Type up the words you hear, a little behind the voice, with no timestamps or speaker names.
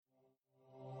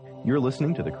You're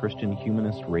listening to the Christian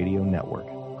Humanist Radio Network,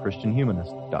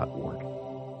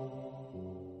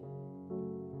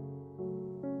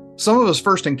 christianhumanist.org. Some of us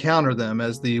first encounter them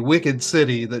as the wicked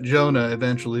city that Jonah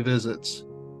eventually visits.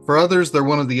 For others, they're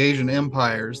one of the Asian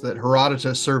empires that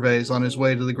Herodotus surveys on his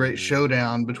way to the great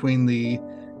showdown between the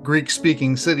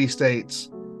Greek-speaking city-states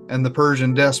and the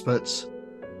Persian despots.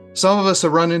 Some of us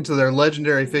have run into their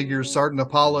legendary figures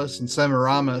Sardanapalus and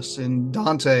Semiramis in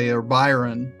Dante or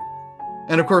Byron.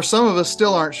 And of course, some of us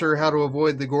still aren't sure how to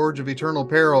avoid the gorge of eternal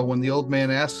peril when the old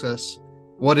man asks us,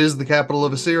 "What is the capital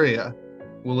of Assyria?"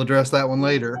 We'll address that one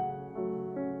later.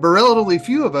 But relatively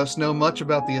few of us know much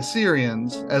about the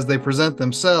Assyrians as they present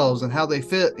themselves and how they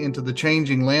fit into the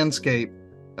changing landscape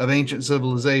of ancient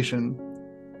civilization.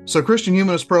 So Christian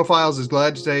Humanist Profiles is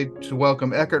glad today to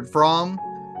welcome Eckart Frahm,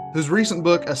 whose recent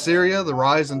book, Assyria, The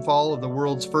Rise and Fall of the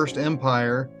World's First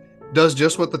Empire, does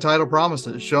just what the title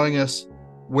promises, showing us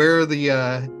where the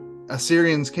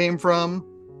Assyrians came from,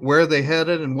 where they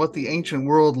headed, and what the ancient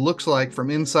world looks like from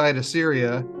inside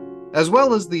Assyria, as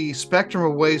well as the spectrum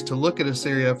of ways to look at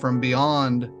Assyria from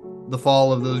beyond the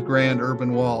fall of those grand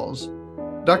urban walls.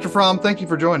 Dr. Frahm, thank you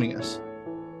for joining us.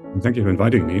 Thank you for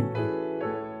inviting me.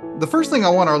 The first thing I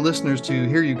want our listeners to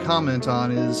hear you comment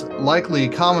on is likely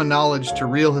common knowledge to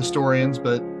real historians,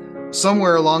 but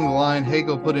somewhere along the line,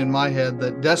 Hegel put in my head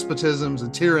that despotisms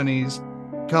and tyrannies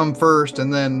come first,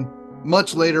 and then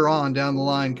much later on down the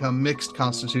line come mixed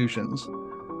constitutions.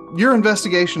 Your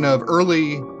investigation of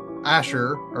early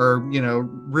Ashur, or,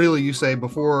 really you say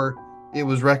before it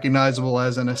was recognizable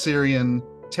as an Assyrian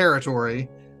territory,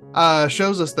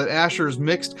 shows us that Ashur's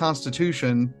mixed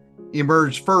constitution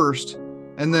emerged first,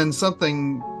 and then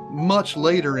something much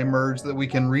later emerged that we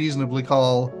can reasonably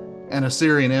call an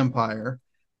Assyrian empire.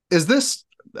 Is this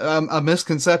a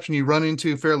misconception you run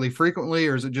into fairly frequently,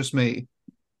 or is it just me?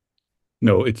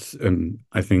 No, it's,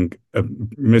 I think, a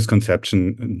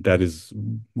misconception that is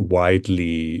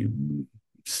widely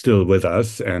still with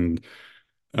us. And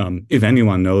if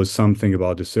anyone knows something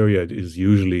about Assyria, it is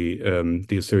usually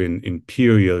the Assyrian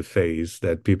imperial phase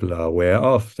that people are aware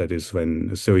of. That is when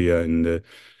Assyria in the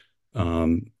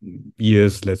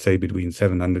years, let's say, between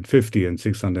 750 and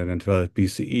 612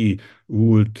 BCE,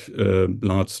 ruled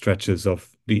large stretches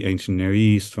of the ancient Near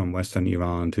East, from Western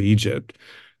Iran to Egypt.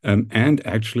 And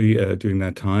actually, during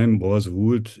that time, was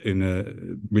ruled in a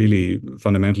really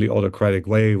fundamentally autocratic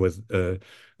way with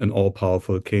an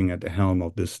all-powerful king at the helm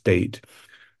of the state.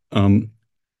 And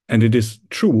it is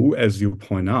true, as you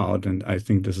point out, and I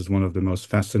think this is one of the most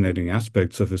fascinating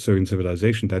aspects of Assyrian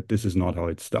civilization, that this is not how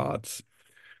it starts.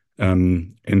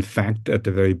 In fact, at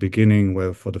the very beginning,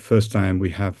 where for the first time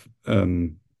we have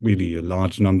really a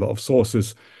large number of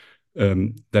sources,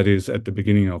 that is at the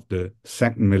beginning of the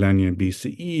second millennium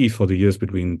BCE, for the years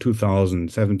between 2000 and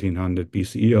 1700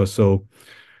 BCE or so,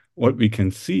 what we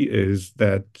can see is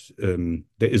that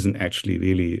there isn't actually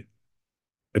really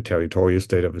a territorial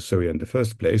state of Assyria in the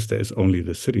first place. There is only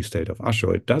the city-state of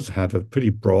Ashur. It does have a pretty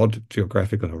broad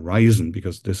geographical horizon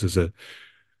because this is a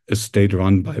state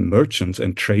run by merchants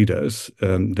and traders.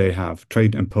 They have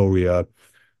trade emporia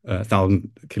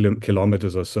 1,000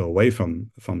 kilometers or so away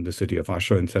from the city of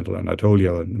Ashur in central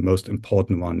Anatolia. And the most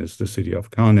important one is the city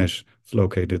of Karnesh. It's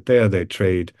located there. They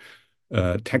trade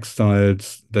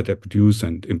textiles that they produce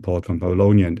and import from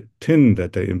Babylonia, and tin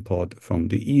that they import from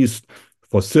the east,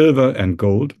 for silver and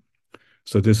gold.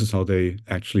 So this is how they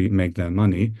actually make their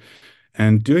money.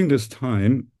 And during this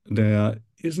time, there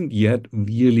isn't yet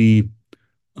really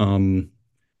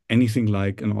anything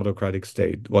like an autocratic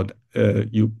state. What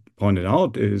you pointed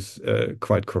out is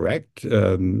quite correct.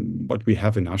 What we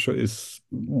have in Ashur is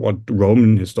what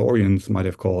Roman historians might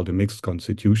have called a mixed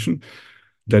constitution.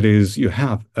 That is, you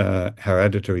have a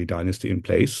hereditary dynasty in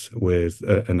place with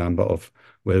a number of,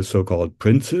 well, so-called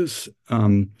princes.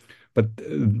 But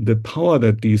the power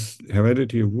that these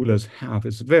hereditary rulers have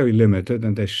is very limited,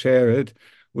 and they share it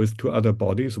with two other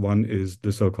bodies. One is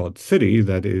the so-called city,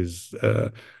 that is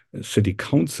a city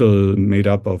council made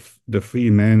up of the free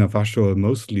men of Ashur,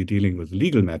 mostly dealing with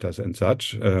legal matters and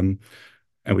such. And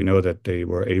we know that they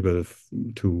were able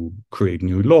to create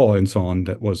new law and so on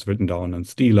that was written down on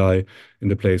stelae in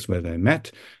the place where they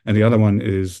met. And the other one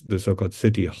is the so-called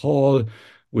city hall,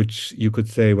 which you could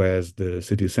say, whereas the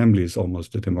city assembly is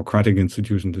almost a democratic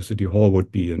institution, the city hall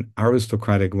would be an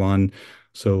aristocratic one.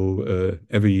 So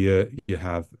every year you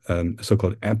have a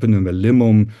so-called eponym, a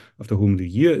limum, after whom the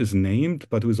year is named,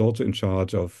 but who is also in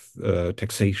charge of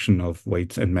taxation of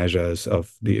weights and measures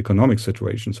of the economic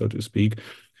situation, so to speak,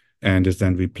 and is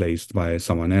then replaced by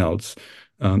someone else.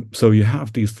 So you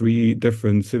have these three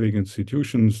different civic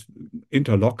institutions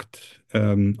interlocked,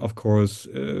 of course,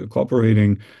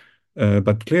 cooperating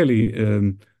But clearly,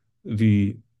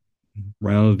 the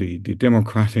the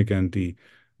democratic and the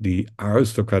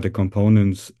aristocratic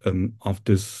components of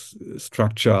this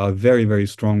structure are very, very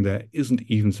strong. There isn't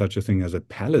even such a thing as a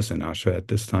palace in Ashur at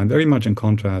this time, very much in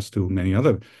contrast to many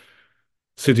other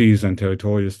cities and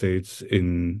territorial states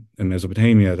in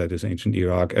Mesopotamia, that is ancient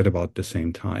Iraq, at about the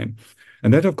same time.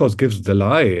 And that, of course, gives the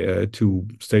lie to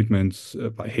statements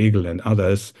by Hegel and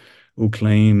others who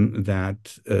claim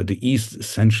that the East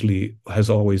essentially has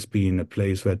always been a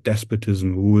place where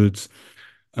despotism rules,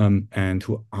 and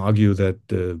who argue that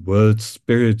the world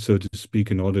spirit, so to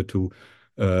speak, in order to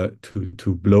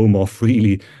blow more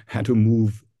freely, had to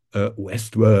move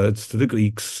westwards to the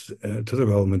Greeks, to the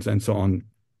Romans, and so on.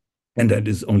 And that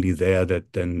is only there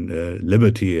that then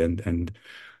liberty and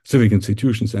civic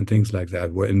institutions and things like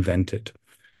that were invented.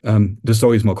 The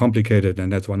story is more complicated,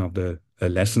 and that's one of the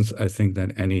lessons I think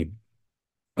that any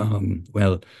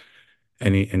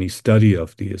study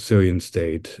of the Assyrian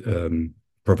state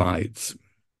provides.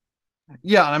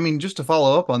 Yeah, I mean, just to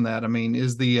follow up on that, I mean,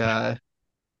 is the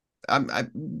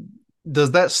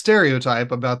does that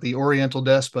stereotype about the Oriental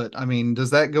despot, I mean, does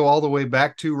that go all the way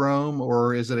back to Rome,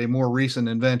 or is it a more recent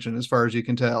invention, as far as you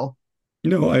can tell?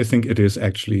 No, I think it is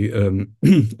actually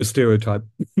a stereotype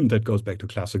that goes back to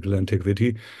classical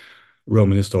antiquity.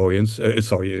 Roman historians,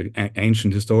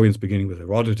 ancient historians, beginning with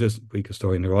Herodotus, Greek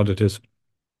historian Herodotus,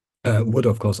 would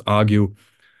of course argue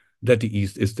that the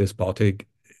East is despotic,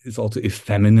 is also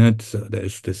effeminate. So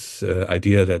there's this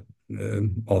idea that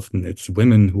often it's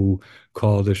women who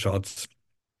call the shots.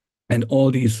 And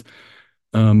all these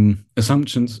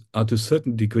assumptions are to a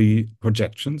certain degree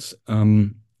projections.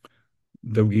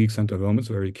 The Greeks and the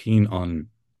Romans were very keen on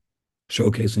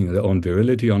showcasing their own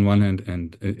virility on one hand,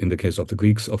 and in the case of the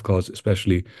Greeks, of course,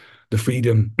 especially the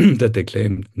freedom that they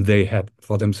claimed they had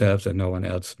for themselves and no one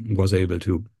else was able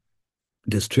to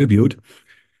distribute.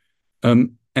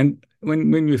 And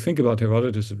when you think about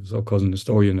Herodotus, who was of course an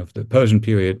historian of the Persian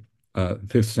period,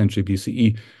 5th century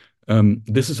BCE,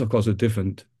 this is of course a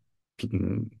different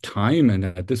time, and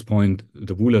at this point,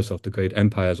 the rulers of the great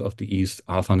empires of the East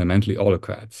are fundamentally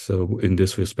autocrats. So in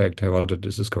this respect,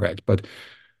 Herodotus is correct. But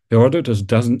Herodotus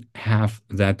doesn't have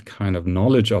that kind of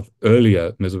knowledge of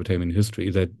earlier Mesopotamian history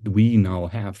that we now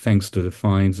have, thanks to the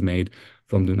finds made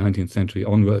from the 19th century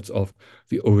onwards of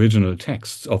the original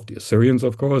texts of the Assyrians,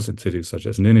 of course, in cities such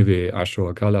as Nineveh,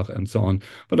 Ashur, Kalach, and so on,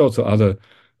 but also other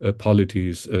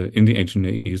polities in the ancient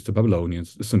Near East, the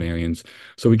Babylonians, the Sumerians.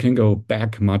 So we can go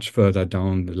back much further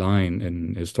down the line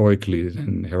and historically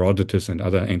than Herodotus and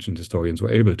other ancient historians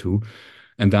were able to,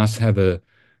 and thus have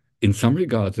in some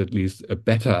regards at least, a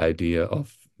better idea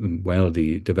of, well,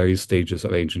 the various stages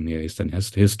of ancient Near Eastern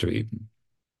history.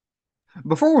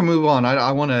 Before we move on,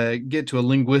 I want to get to a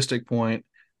linguistic point.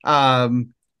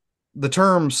 The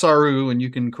term Saru, and you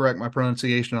can correct my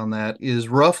pronunciation on that, is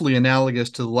roughly analogous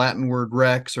to the Latin word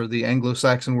rex or the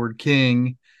Anglo-Saxon word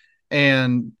king.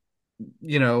 And,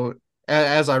 you know,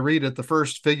 as I read it, the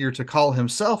first figure to call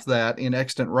himself that in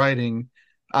extant writing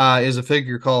is a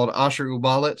figure called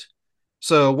Ashur-uballit.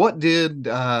 So, what did,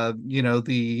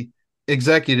 the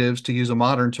executives, to use a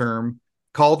modern term,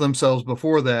 call themselves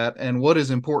before that, and what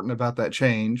is important about that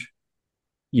change?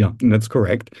 Yeah, that's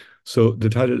correct. So the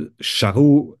title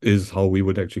Sharu is how we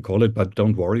would actually call it, but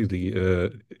don't worry,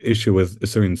 the issue with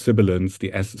Assyrian sibilants,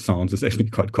 the S sounds, is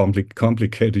actually quite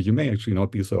complicated. You may actually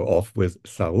not be so off with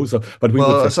Saru, but we would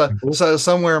Well, say so, Sharu. so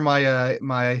somewhere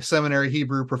my seminary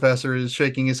Hebrew professor is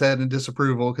shaking his head in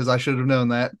disapproval because I should have known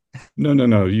that.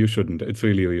 No, you shouldn't. It's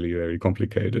really, really very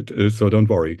complicated. So don't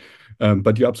worry.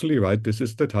 But you're absolutely right. This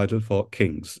is the title for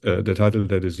kings. The title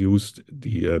that is used,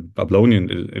 the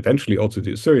Babylonian, eventually also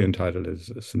the Assyrian title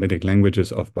is Semitic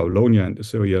languages of Babylonia and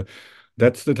Assyria.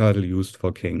 That's the title used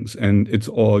for kings. And it's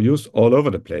all used all over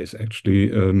the place, actually.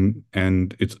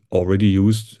 And it's already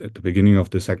used at the beginning of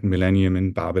the second millennium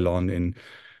in Babylon, in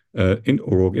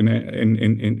Uruk,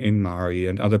 in Mari,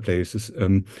 and other places.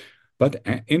 But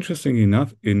interestingly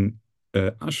enough, in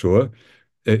Ashur,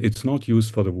 it's not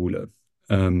used for the ruler.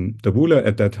 The ruler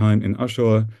at that time in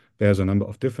Ashur bears a number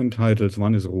of different titles.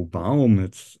 One is Rubaum.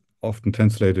 It's often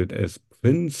translated as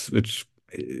prince, which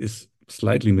is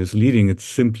slightly misleading. It's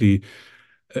simply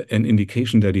an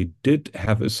indication that he did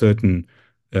have a certain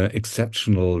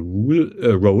exceptional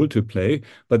role to play.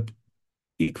 But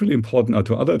equally important are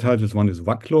two other titles. One is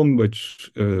Vaklum, which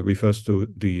refers to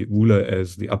the ruler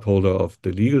as the upholder of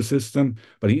the legal system,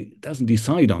 but he doesn't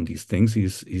decide on these things.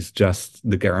 He's just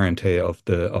the guarantor of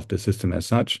the system as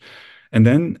such. And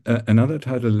then another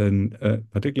title, and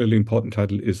particularly important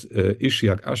title, is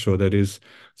Ishiak Ashur, that is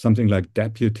something like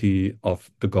deputy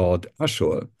of the god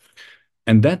Ashur.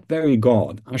 And that very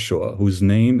god, Ashur, whose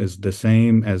name is the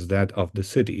same as that of the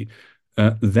city,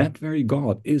 that very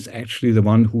god is actually the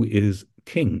one who is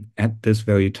king at this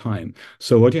very time.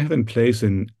 So what you have in place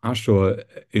in Ashur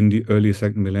in the early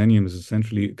second millennium is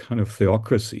essentially a kind of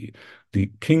theocracy. The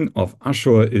king of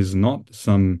Ashur is not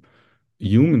some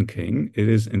human king, it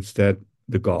is instead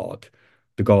the god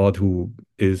who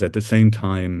is at the same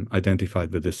time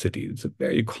identified with the city. It's a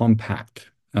very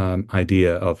compact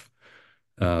idea of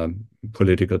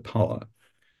political power.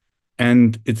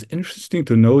 And it's interesting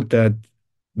to note that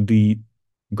the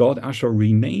god Ashur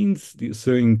remains the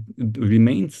Assyrian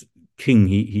remains king.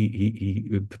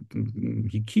 He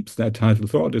keeps that title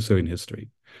throughout Assyrian history.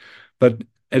 But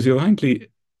as you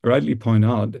rightly point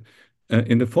out,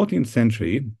 in the 14th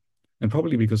century, and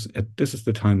probably because this is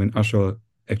the time when Ashur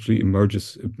actually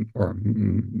emerges or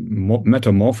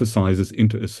metamorphosizes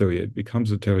into Assyria, it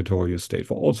becomes a territorial state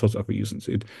for all sorts of reasons.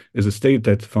 It is a state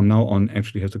that from now on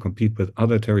actually has to compete with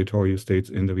other territorial states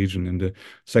in the region in the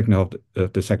second half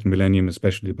of the second millennium,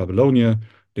 especially Babylonia,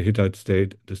 the Hittite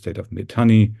state, the state of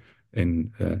Mitanni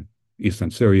in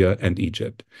eastern Syria, and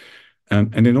Egypt.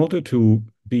 And in order to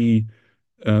be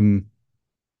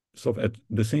sort of at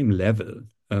the same level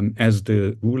as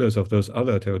the rulers of those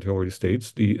other territorial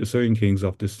states, the Assyrian kings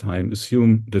of this time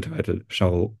assume the title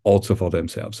Shah also for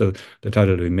themselves. So the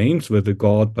title remains with the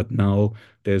god, but now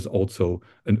there's also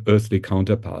an earthly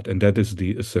counterpart, and that is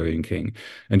the Assyrian king.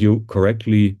 And you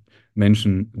correctly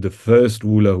mentioned the first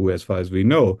ruler who, as far as we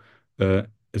know,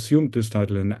 assumed this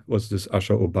title, and that was this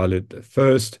Ashur-uballit I,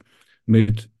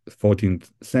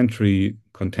 mid-14th century,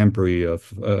 contemporary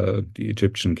of the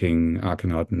Egyptian king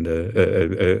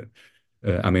Akhenaten,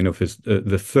 Amenophis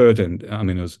the third, and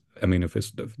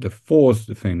Amenophis the fourth,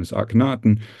 the famous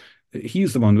Akhenaten.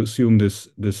 He's the one who assumed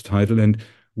this title, and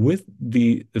with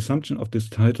the assumption of this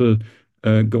title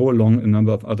go along a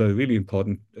number of other really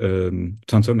important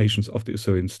transformations of the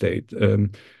Assyrian state.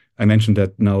 I mentioned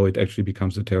that now it actually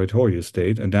becomes a territorial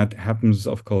state, and that happens,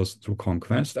 of course, through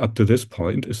conquest. Up to this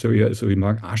point,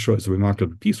 Ashur is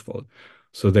remarkably peaceful.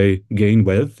 So they gain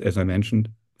wealth, as I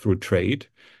mentioned, through trade,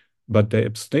 but they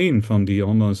abstain from the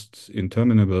almost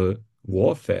interminable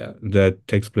warfare that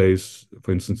takes place,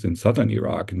 for instance, in southern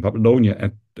Iraq, in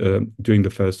Babylonia, during the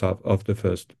first half of the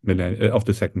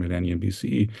second millennium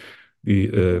BCE.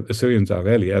 The Assyrians are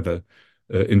rarely ever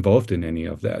involved in any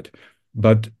of that.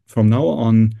 But from now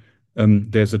on,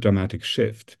 there's a dramatic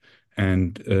shift,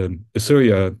 and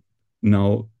Assyria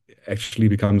now actually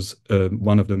becomes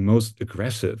one of the most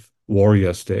aggressive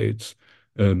warrior states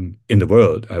in the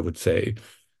world, I would say.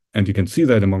 And you can see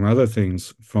that, among other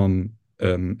things, from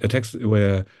a text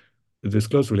where this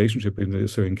close relationship between the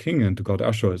Assyrian king and the god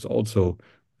Ashur is also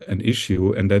an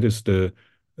issue, and that is the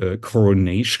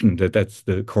coronation. That's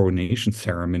the coronation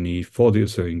ceremony for the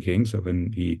Assyrian king. So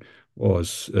when he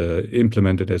was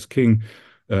implemented as king,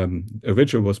 a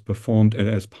ritual was performed, and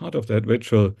as part of that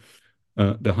ritual,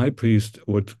 the high priest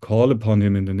would call upon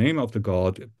him in the name of the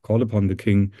god, call upon the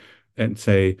king, and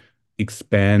say,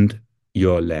 "Expand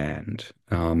your land."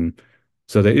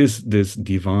 So there is this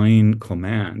divine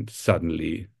command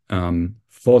suddenly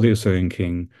for the Assyrian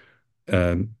king,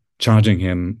 charging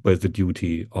him with the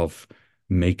duty of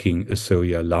making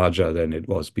Assyria larger than it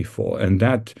was before. And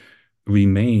that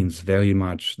remains very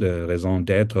much the raison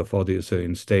d'etre for the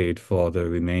Assyrian state for the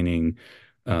remaining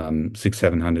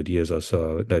 600-700 years or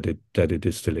so that it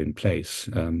is still in place.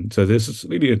 So this is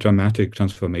really a dramatic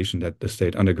transformation that the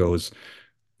state undergoes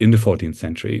in the 14th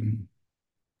century.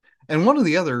 And one of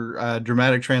the other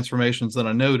dramatic transformations that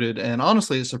I noted, and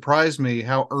honestly, it surprised me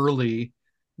how early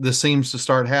this seems to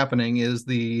start happening, is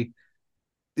the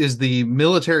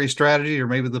military strategy, or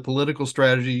maybe the political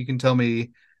strategy. You can tell me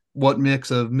what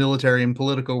mix of military and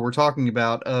political we're talking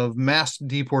about, of mass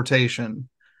deportation.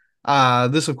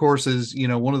 This, of course, is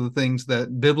one of the things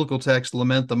that biblical texts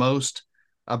lament the most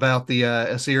about the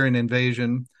Assyrian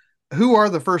invasion. Who are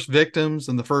the first victims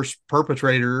and the first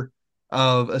perpetrator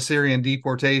of Assyrian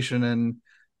deportation, and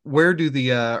where do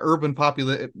the urban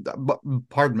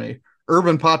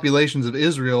populations of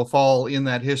Israel fall in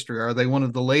that history? Are they one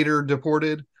of the later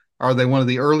deported? Are they one of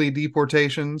the early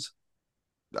deportations?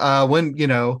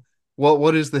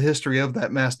 What is the history of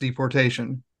that mass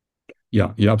deportation?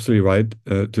 Yeah, you're absolutely right.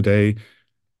 Today,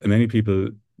 many people,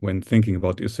 when thinking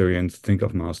about the Assyrians, think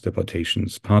of mass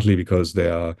deportations, partly because they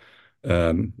are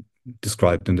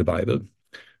described in the Bible.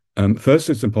 First,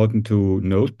 it's important to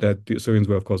note that the Assyrians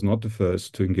were, of course, not the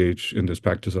first to engage in this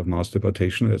practice of mass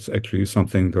deportation. It's actually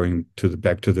something going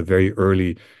back to the very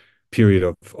early period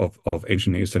of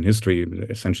ancient Eastern history.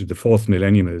 Essentially, the fourth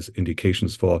millennium is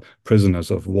indications for prisoners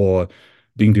of war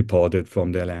being deported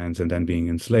from their lands and then being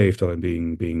enslaved or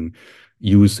being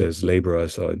used as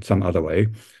laborers or in some other way.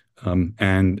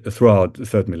 And throughout the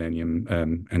third millennium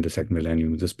and the second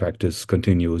millennium, this practice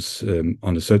continues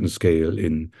on a certain scale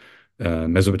in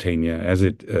Mesopotamia, as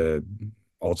it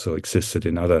also existed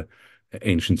in other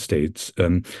ancient states.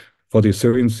 For the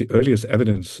Assyrians, the earliest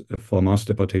evidence for mass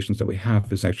deportations that we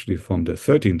have is actually from the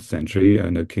 13th century,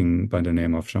 and a king by the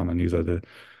name of Shalmaneser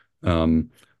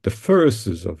the first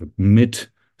is of mid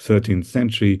 13th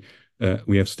century.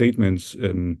 We have statements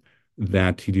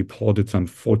that he deported some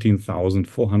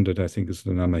 14,400, I think is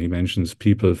the number he mentions,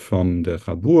 people from the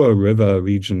Chabur River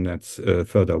region that's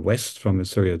further west from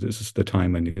Assyria. This is the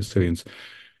time when the Assyrians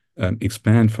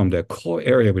expand from their core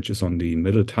area, which is on the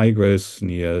middle Tigris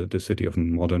near the city of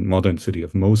modern city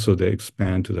of Mosul. They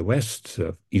expand to the west,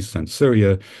 eastern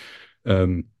Syria,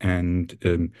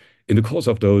 in the course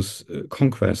of those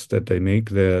conquests that they make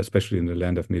there, especially in the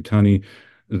land of Mitanni,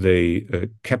 they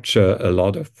capture a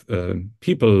lot of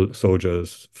people,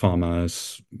 soldiers,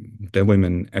 farmers, their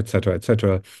women, etc.,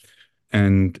 etc.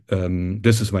 And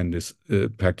this is when this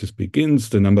practice begins.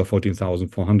 The number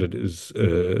 14,400 is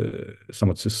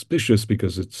somewhat suspicious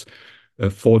because it's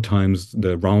 4 times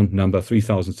the round number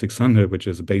 3,600, which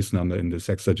is a base number in the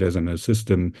sexagesimal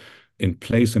system in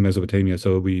place in Mesopotamia.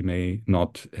 So we may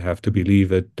not have to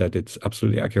believe it that it's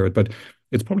absolutely accurate, but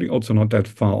it's probably also not that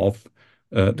far off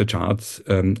the charts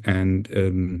and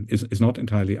is not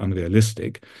entirely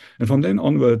unrealistic. And from then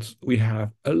onwards, we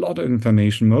have a lot of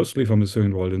information, mostly from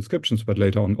Assyrian royal inscriptions, but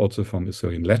later on also from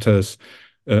Assyrian letters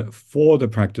for the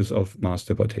practice of mass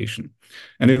deportation.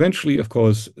 And eventually, of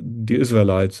course, the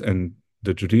Israelites and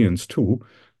the Judeans too,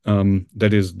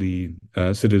 that is the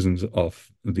citizens of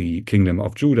the kingdom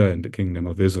of Judah and the kingdom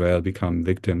of Israel, become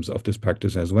victims of this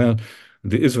practice as well.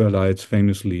 The Israelites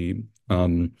famously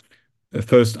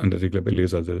first under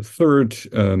Tiglath-Pileser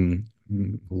III,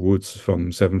 roots from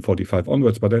 745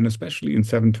 onwards, but then especially in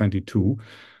 722,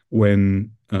 when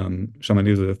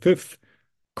Shalmaneser V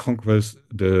conquers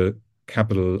the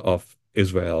capital of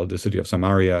Israel, the city of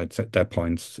Samaria. At that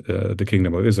point, the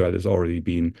kingdom of Israel has already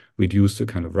been reduced to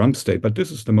kind of rump state. But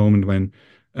this is the moment when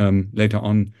later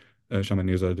on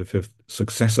Shalmaneser V's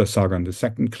successor, Sargon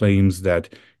II, claims that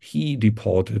he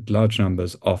deported large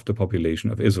numbers of the population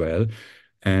of Israel.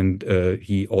 And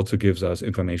he also gives us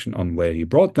information on where he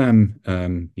brought them.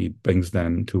 He brings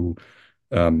them to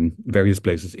various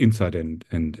places inside and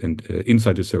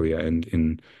inside Assyria and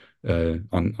in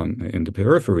the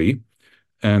periphery,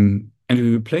 and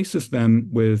he replaces them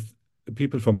with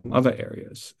people from other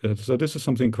areas. So this is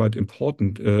something quite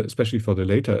important, especially for the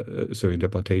later Assyrian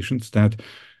deportations, that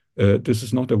this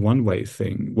is not a one-way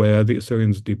thing. Where the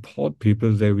Assyrians deport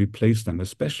people, they replace them,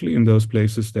 especially in those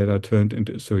places that are turned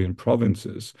into Assyrian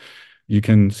provinces. You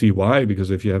can see why,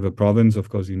 because if you have a province, of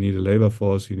course, you need a labor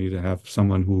force. You need to have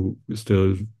someone who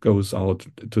still goes out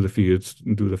to the fields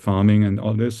and do the farming and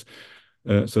all this,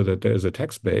 so that there is a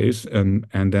tax base. And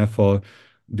therefore,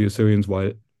 the Assyrians,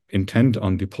 while intent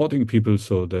on deporting people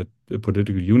so that the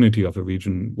political unity of a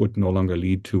region would no longer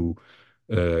lead to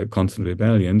constant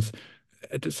rebellions,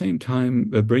 at the same time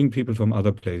bring people from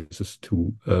other places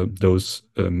to those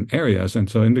areas. And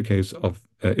so in the case of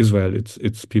Israel,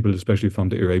 it's people especially from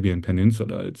the Arabian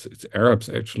Peninsula. It's Arabs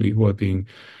actually who are being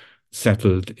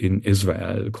settled in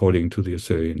Israel according to the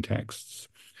Assyrian texts.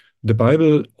 The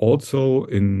Bible also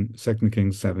in 2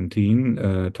 Kings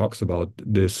 17 talks about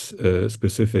this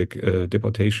specific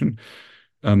deportation.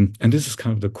 And this is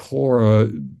kind of the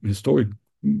core historic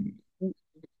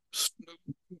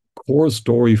core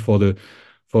story for the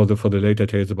later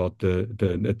tales about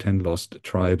the 10 lost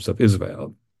tribes of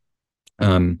Israel.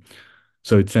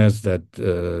 So it says that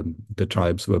the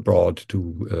tribes were brought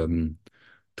to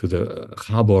the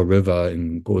Chabor River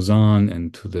in Gozan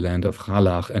and to the land of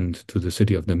Halach and to the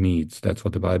city of the Medes. That's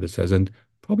what the Bible says, and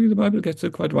probably the Bible gets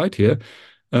it quite right here.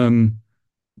 The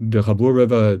Chabur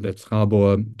River, that's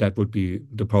Chabor, that would be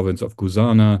the province of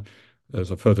Guzana,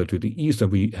 so further to the east.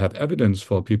 And we have evidence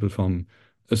for people from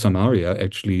Samaria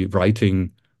actually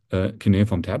writing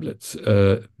cuneiform tablets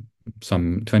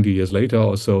some 20 years later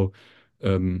or so,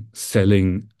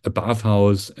 selling a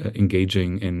bathhouse,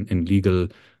 engaging in legal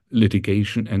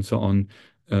litigation and so on.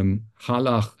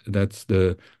 Halach, that's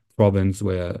the province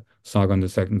where Sargon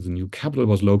II's new capital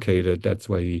was located. That's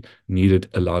where he needed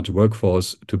a large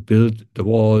workforce to build the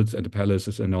walls and the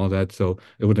palaces and all that. So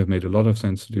it would have made a lot of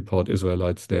sense to deport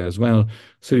Israelites there as well.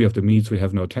 City of the Medes, we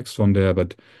have no text from there,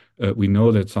 but we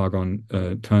know that Sargon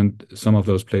turned some of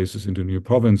those places into new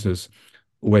provinces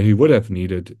where he would have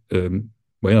needed,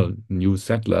 new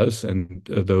settlers, and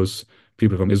those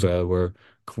people from Israel were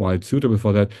quite suitable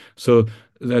for that. So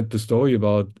that the story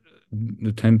about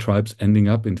the 10 tribes ending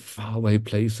up in faraway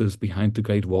places behind the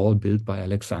Great Wall built by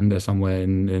Alexander somewhere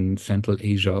in Central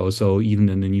Asia or so, even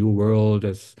in the New World,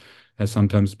 as has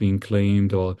sometimes been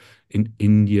claimed, or in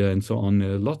India and so on.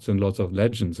 There are lots and lots of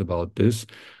legends about this.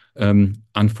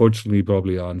 Unfortunately,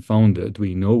 probably are unfounded.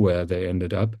 We know where they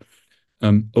ended up.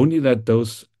 Only that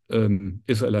those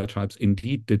Israelite tribes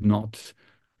indeed did not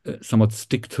somewhat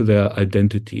stick to their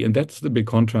identity. And that's the big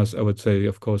contrast, I would say,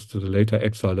 of course, to the later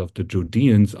exile of the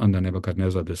Judeans under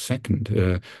Nebuchadnezzar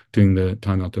II during the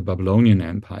time of the Babylonian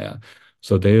Empire.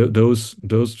 So those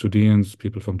Judeans,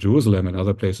 people from Jerusalem and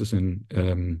other places in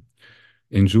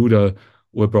Judah,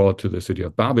 were brought to the city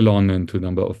of Babylon and to a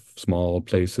number of small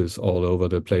places all over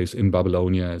the place in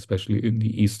Babylonia, especially in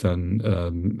the eastern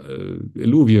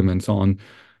alluvium and so on,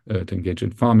 to engage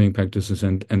in farming practices.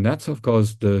 And that's, of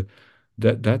course,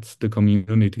 that's the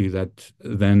community that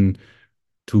then,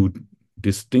 to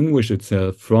distinguish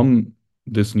itself from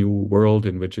this new world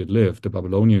in which it lived, the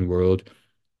Babylonian world,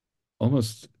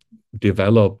 almost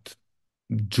developed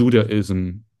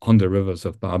Judaism on the rivers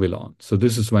of Babylon. So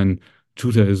this is when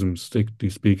Judaism, strictly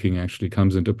speaking, actually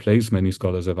comes into place, many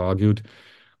scholars have argued,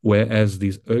 whereas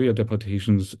these earlier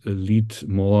deportations lead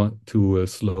more to a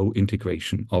slow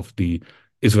integration of the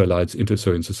Israelites into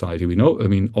Syrian society. We know, I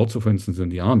mean, also, for instance, in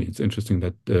the army, it's interesting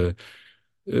that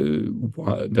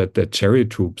that chariot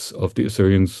troops of the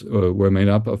Assyrians were made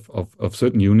up of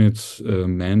certain units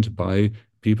manned by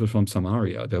people from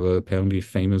Samaria. They were apparently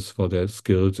famous for their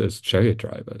skills as chariot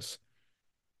drivers.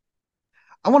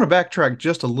 I want to backtrack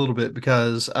just a little bit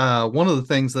because one of the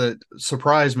things that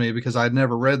surprised me, because I'd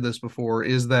never read this before,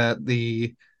 is that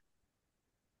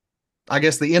I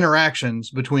guess the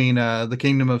interactions between the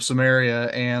kingdom of Samaria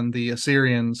and the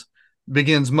Assyrians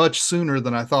begins much sooner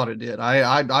than I thought it did.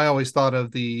 I always thought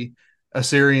of the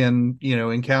Assyrian,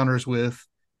 encounters with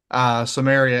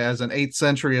Samaria as an 8th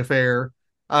century affair.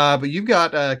 But you've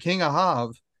got King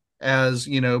Ahav as,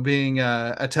 being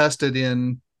attested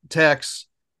in texts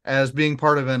as being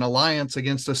part of an alliance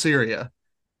against Assyria.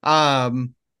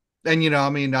 Um, and I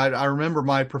mean, I remember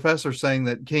my professor saying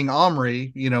that King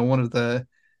Omri, one of the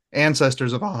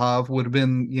ancestors of Ahav, would have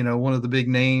been, one of the big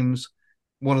names,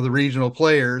 one of the regional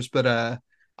players. But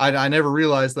I never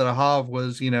realized that Ahav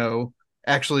was,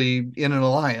 actually in an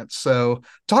alliance. So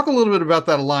talk a little bit about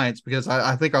that alliance, because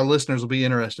I think our listeners will be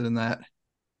interested in that.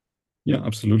 Yeah,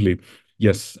 absolutely.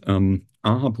 Yes.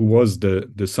 Ahab, who was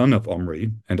the son of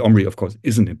Omri, and Omri, of course,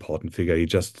 is an important figure. He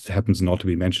just happens not to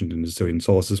be mentioned in the Syrian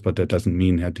sources, but that doesn't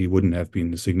mean that he wouldn't have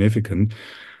been significant.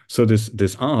 So this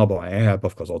Ahab, or Ahab,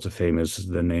 of course, also famous,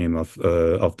 the name of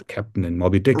the captain in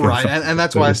Moby Dick and Right, so and on.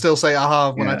 that's So why I still say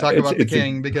Ahav when I yeah, talk about the it's a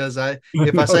king, because if I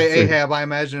no, say it's a Ahab, I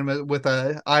imagine him with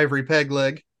a ivory peg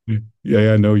leg.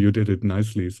 yeah, no, you did it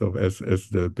nicely. So as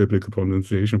the biblical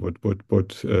pronunciation would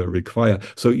require.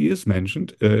 So he is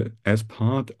mentioned as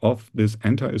part of this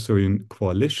anti-Assyrian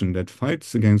coalition that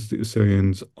fights against the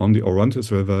Assyrians on the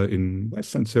Orontes River in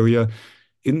western Syria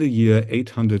in the year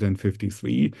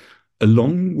 853,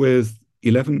 along with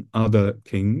 11 other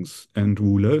kings and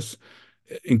rulers,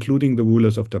 including the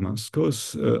rulers of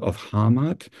Damascus, of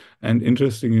Hamad, and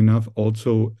interesting enough,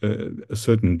 also a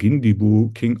certain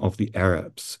Gindibu, king of the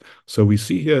Arabs. So we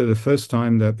see here the first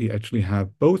time that we actually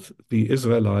have both the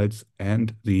Israelites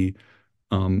and the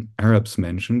Arabs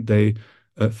mentioned. They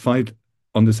fight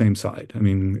on the same side. I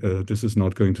mean, this is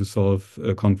not going to solve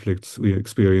conflicts we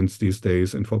experience these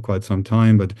days and for quite some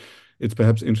time, but it's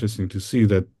perhaps interesting to see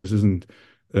that this isn't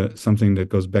something that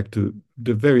goes back to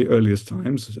the very earliest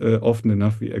times. Often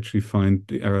enough, we actually find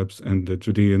the Arabs and the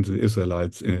Judeans, the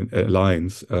Israelites in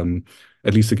alliance,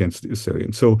 at least against the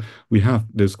Assyrians. So we have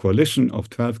this coalition of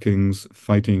 12 kings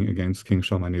fighting against King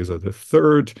Shalmaneser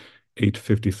III,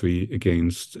 853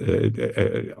 against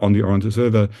on the Orontes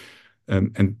River,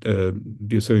 and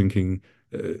the Assyrian king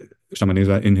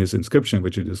Shalmaneser, in his inscription,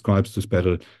 which he describes this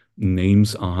battle,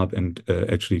 names Ahab and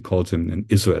actually calls him an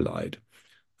Israelite.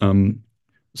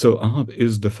 So Ahab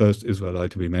is the first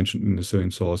Israelite to be mentioned in the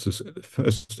Syrian sources,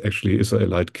 first actually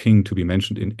Israelite king to be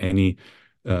mentioned in any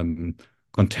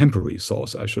contemporary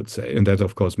source, I should say. And that,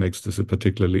 of course, makes this a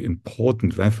particularly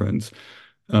important reference.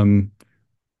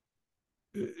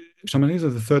 Shalmaneser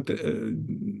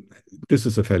III, this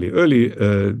is a fairly early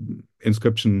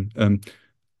inscription,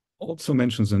 also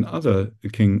mentions another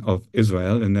king of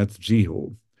Israel, and that's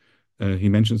Jehu. He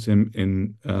mentions him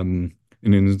in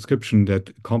an inscription that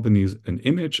accompanies an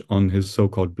image on his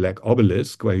so-called black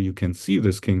obelisk, where you can see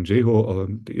this King Jehu, or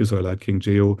the Israelite King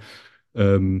Jehu,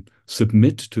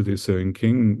 submit to the Assyrian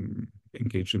king,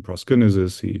 engaged in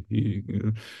proskynesis. He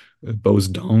bows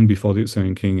down before the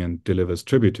Assyrian king and delivers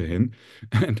tribute to him.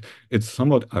 And it's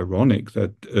somewhat ironic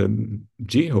that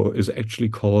Jeho is actually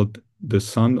called the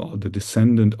son or the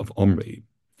descendant of Omri.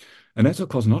 And that's, of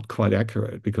course, not quite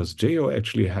accurate because Jeho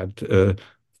actually had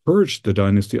purged the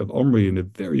dynasty of Omri in a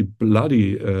very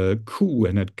bloody coup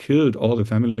and had killed all the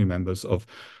family members of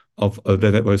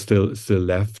that were still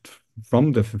left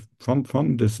from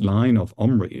this line of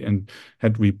Omri, and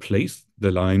had replaced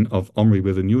the line of Omri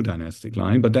with a new dynastic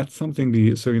line. But that's something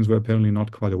the Assyrians were apparently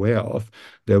not quite aware of.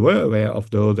 They were aware of,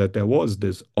 though, that there was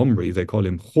this Omri. They call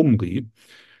him Humri.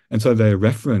 And so they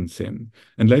reference him.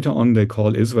 And later on, they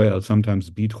call Israel sometimes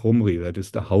Beit Humri, that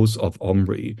is the house of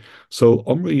Omri. So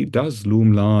Omri does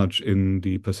loom large in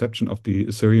the perception of the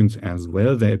Assyrians as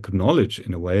well. They acknowledge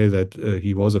in a way that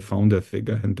he was a founder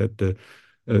figure and that the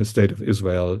state of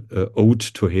Israel owed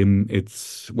to him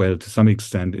its, well, to some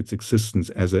extent, its existence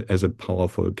as a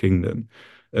powerful kingdom.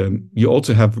 You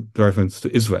also have reference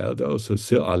to Israel, though. So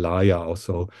Sir Alaya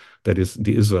also, that is,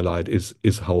 the Israelite,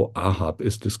 is how Ahab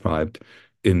is described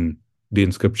in the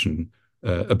inscription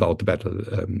about the battle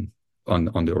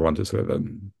on the Orontes River.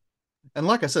 And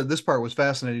like I said, this part was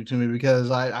fascinating to me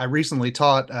because I recently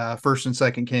taught First and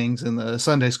Second Kings in the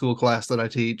Sunday school class that I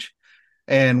teach.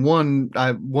 And one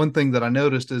thing that I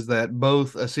noticed is that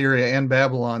both Assyria and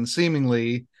Babylon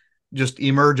seemingly just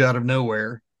emerge out of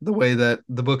nowhere, the way that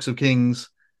the books of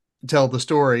Kings tell the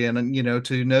story. And,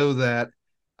 to know that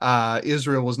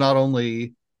Israel was not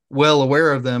only well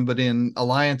aware of them, but in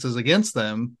alliances against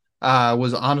them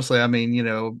was honestly,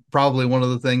 probably one of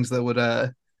the things that would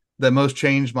that most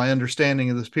changed my understanding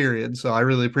of this period. So I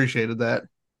really appreciated that.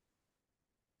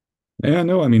 Yeah,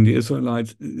 no, I mean, the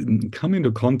Israelites come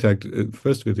into contact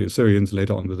first with the Assyrians,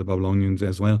 later on with the Babylonians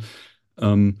as well.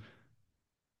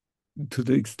 To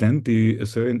the extent the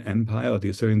Assyrian Empire or the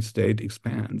Assyrian state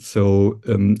expands. So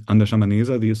under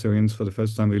Shalmaneser, the Assyrians for the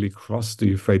first time really crossed the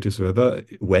Euphrates River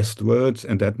westwards.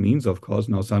 And that means, of course,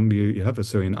 now suddenly you have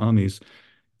Assyrian armies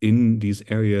in these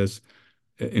areas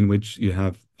in which you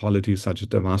have polities such as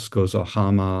Damascus or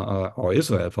Hama or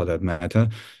Israel, for that matter,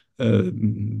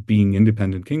 being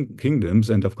independent kingdoms.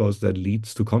 And of course, that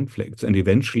leads to conflicts. And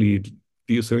eventually,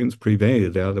 the Assyrians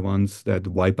prevail. They are the ones that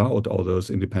wipe out all those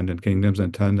independent kingdoms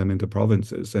and turn them into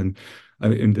provinces. And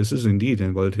this is indeed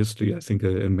in world history, I think,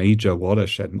 a major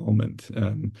watershed moment.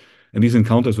 And these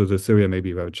encounters with Assyria,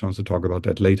 maybe we have a chance to talk about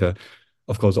that later,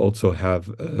 of course, also have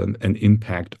an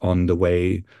impact on the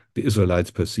way the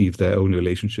Israelites perceive their own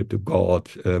relationship to God.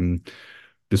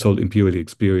 This whole imperial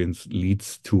experience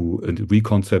leads to a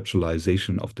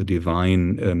reconceptualization of the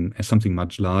divine as something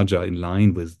much larger, in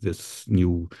line with this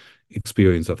new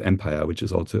experience of empire, which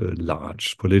is also a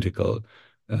large political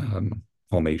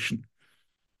formation.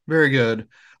 Very good.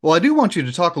 Well, I do want you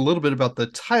to talk a little bit about the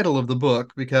title of the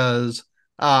book because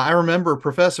I remember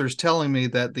professors telling me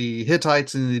that the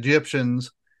Hittites and the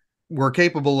Egyptians were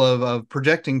capable of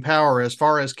projecting power as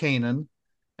far as Canaan,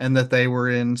 and that they were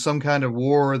in some kind of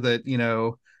war that,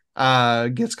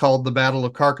 gets called the Battle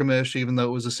of Carchemish, even though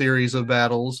it was a series of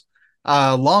battles,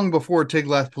 long before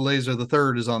Tiglath-Pileser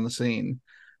III is on the scene.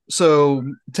 So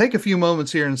take a few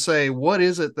moments here and say, what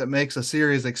is it that makes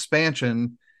Assyria's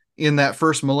expansion in that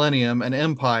first millennium an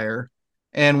empire?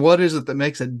 And what is it that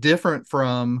makes it different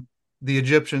from the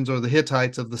Egyptians or the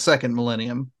Hittites of the second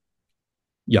millennium?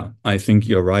 Yeah, I think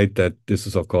you're right that this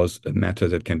is, of course, a matter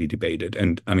that can be debated.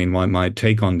 And I mean, my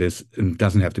take on this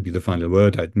doesn't have to be the final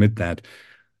word. I admit that.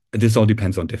 This all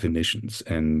depends on definitions.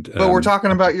 But we're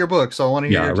talking about your book, so I want to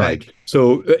hear your right. take.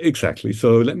 So exactly.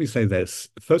 So let me say this.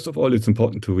 First of all, it's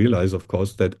important to realize, of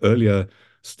course, that earlier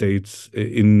states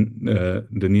in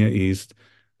the Near East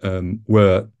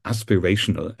were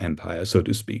aspirational empires, so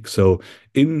to speak. So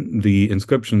in the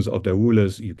inscriptions of their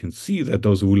rulers, you can see that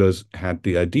those rulers had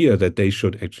the idea that they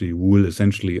should actually rule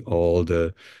essentially all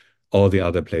the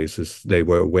other places they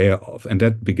were aware of. And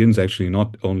that begins actually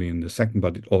not only in the second,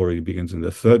 but it already begins in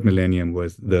the third millennium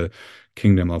with the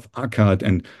kingdom of Eckart.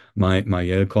 And my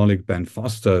Yale colleague Ben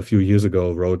Foster a few years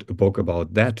ago wrote a book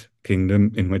about that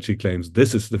kingdom in which he claims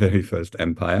this is the very first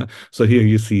empire. So here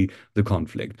you see the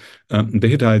conflict. The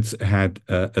Hittites had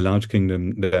a large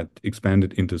kingdom that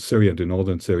expanded into Syria, into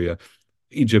northern Syria.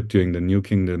 Egypt during the New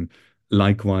Kingdom,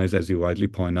 likewise, as you rightly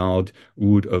point out,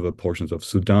 ruled over portions of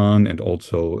Sudan and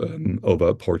also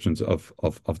over portions of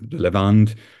the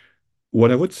Levant. What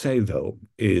I would say, though,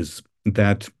 is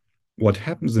that what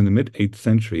happens in the mid-8th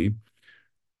century,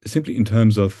 simply in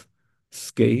terms of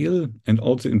scale and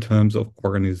also in terms of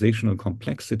organizational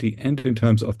complexity and in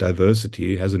terms of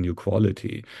diversity, has a new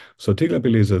quality. So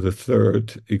Tiglath-Pileser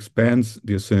III expands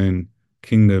the Assyrian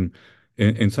kingdom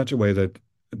in such a way that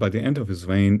by the end of his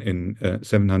reign in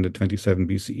 727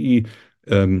 BCE,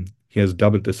 he has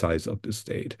doubled the size of the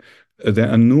state. There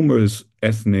are numerous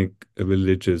ethnic,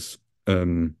 religious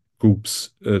groups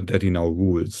that he now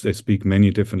rules. They speak many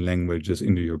different languages,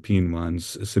 Indo-European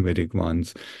ones, Semitic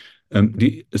ones.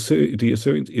 The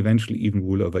Assyrians eventually even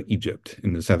rule over Egypt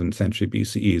in the 7th century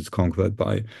BCE. It's conquered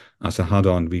by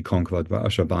Asarhaddon, reconquered by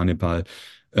Ashurbanipal.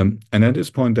 And at this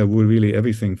point, there were really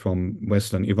everything from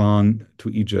Western Iran to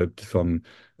Egypt, from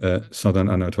southern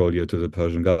Anatolia to the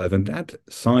Persian Gulf. And that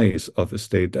size of a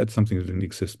state, that's something that didn't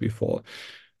exist before.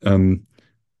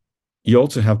 You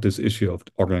also have this issue of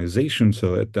organization.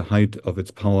 So at the height of its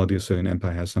power, the Assyrian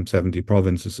Empire has some 70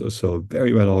 provinces or so,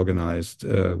 very well organized,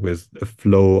 with a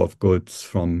flow of goods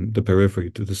from the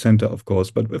periphery to the center, of course,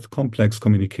 but with complex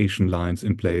communication lines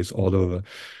in place all over,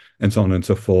 and so on and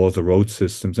so forth, the road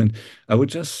systems. And I would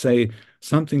just say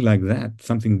something like that,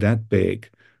 something that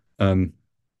big,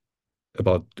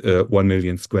 about 1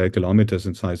 million square kilometers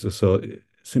in size or so,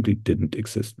 simply didn't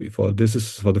exist before. This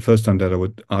is for the first time that I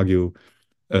would argue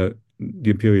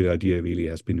the imperial idea really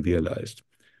has been realized.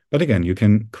 But again, you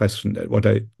can question that. What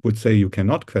I would say you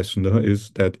cannot question, though,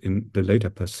 is that in the later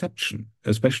perception,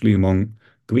 especially among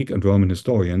Greek and Roman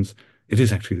historians, it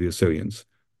is actually the Assyrians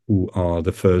who are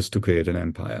the first to create an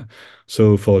empire.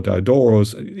 So for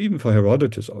Diodorus, even for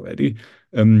Herodotus already,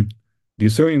 the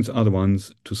Assyrians are the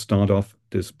ones to start off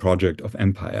this project of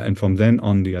empire. And from then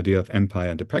on, the idea of empire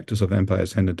and the practice of empire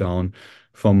is handed down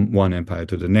from one empire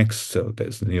to the next. So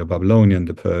there's the Neo-Babylonian,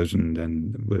 the Persian,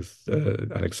 then with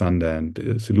Alexander and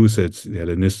the Seleucids, the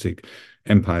Hellenistic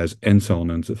empires, and so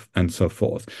on and so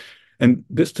forth. And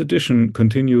this tradition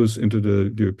continues into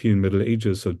the European Middle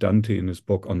Ages. So Dante, in his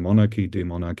book on monarchy, De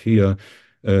Monarchia,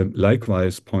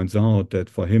 likewise points out that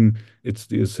for him, it's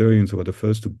the Assyrians who were the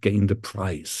first to gain the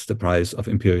prize of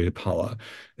imperial power.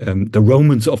 The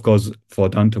Romans, of course, for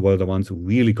Dante, were the ones who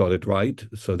really got it right.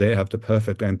 So they have the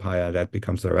perfect empire that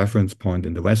becomes the reference point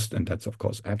in the West, and that's, of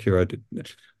course, accurate.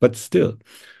 But still,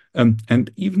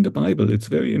 and even the Bible, it's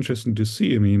very interesting to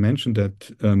see. I mean, you mentioned that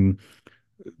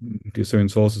the Assyrian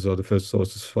sources are the first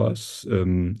sources for us,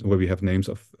 where we have names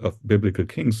of biblical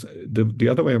kings. The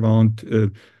other way around,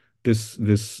 this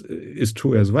is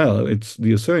true as well. It's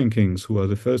the Assyrian kings who are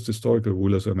the first historical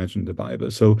rulers who are mentioned in the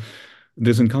Bible. So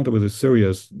this encounter with Assyria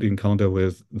is the encounter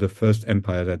with the first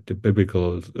empire that the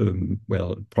biblical,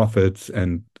 prophets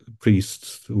and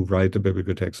priests who write the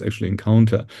biblical text actually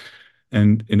encounter.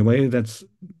 And in a way, that's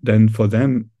then for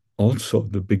them also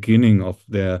the beginning of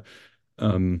their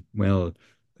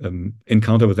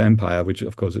encounter with empire, which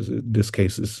of course in this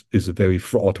case is a very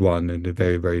fraught one and a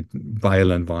very, very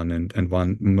violent one, and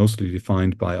one mostly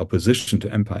defined by opposition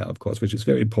to empire, of course, which is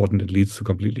very important. It leads to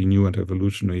completely new and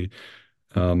revolutionary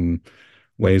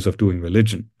ways of doing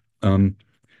religion.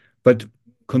 But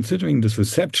considering this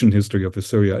reception history of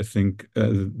Assyria, I think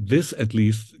this at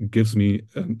least gives me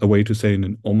a way to say in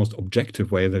an almost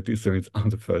objective way that the Assyrians are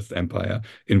the first empire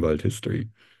in world history.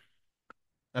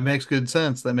 That makes good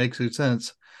sense. That makes good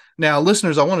sense. Now,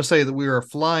 listeners, I want to say that we are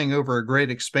flying over a great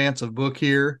expanse of book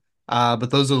here, but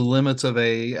those are the limits of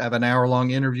an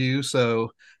hour-long interview.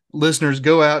 So, listeners,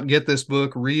 go out and get this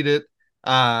book, read it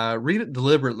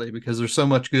deliberately because there's so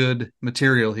much good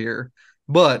material here.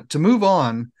 But to move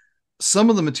on, some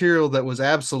of the material that was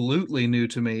absolutely new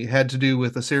to me had to do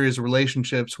with Assyria's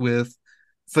relationships with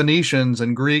Phoenicians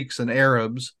and Greeks and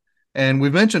Arabs. And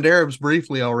we've mentioned Arabs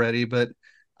briefly already, but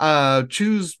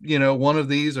choose one of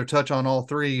these or touch on all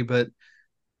three. But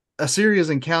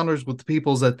Assyria's encounters with the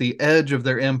peoples at the edge of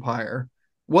their empire,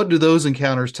 what do those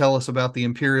encounters tell us about the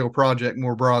imperial project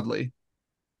more broadly?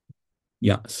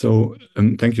 Yeah, so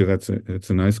thank you. That's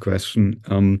a nice question.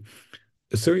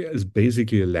 Assyria is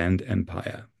basically a land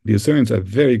empire. The Assyrians are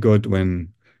very good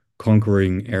when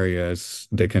conquering areas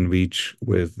they can reach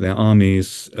with their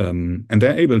armies, and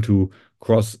they're able to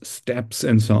cross steppes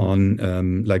and so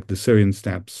on, like the Syrian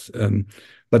steppes.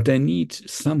 But they need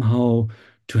somehow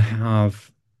to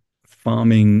have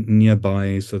farming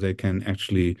nearby so they can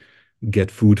actually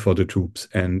get food for the troops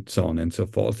and so on and so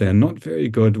forth. They're not very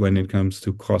good when it comes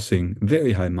to crossing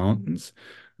very high mountains.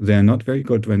 They're not very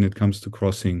good when it comes to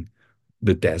crossing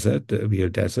the desert, the real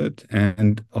desert.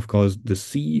 And of course, the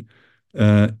sea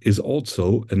is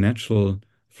also a natural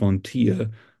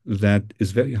frontier that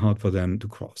is very hard for them to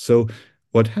cross. So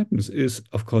what happens is,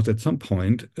 of course, at some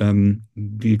point,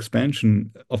 the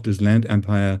expansion of this land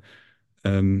empire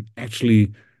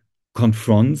actually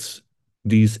confronts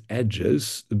these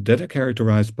edges that are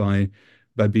characterized by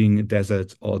being a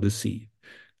desert or the sea.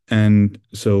 And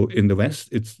so in the west,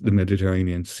 it's the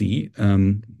Mediterranean Sea,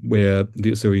 where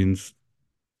the Assyrians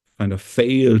kind of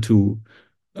fail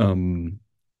um,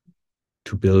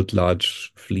 to build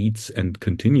large fleets and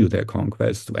continue their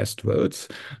conquest westwards.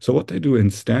 So what they do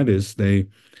instead is they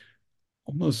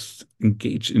almost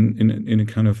engage in a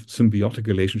kind of symbiotic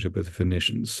relationship with the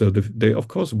Phoenicians. So they of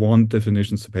course want the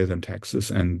Phoenicians to pay them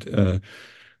taxes, and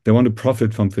they want to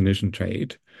profit from Phoenician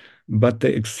trade, but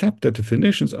they accept that the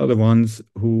Phoenicians are the ones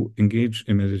who engage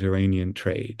in Mediterranean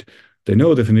trade. They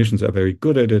know the Phoenicians are very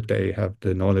good at it. They have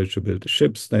the knowledge to build the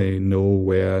ships. They know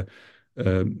where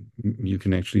you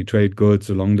can actually trade goods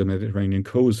along the Mediterranean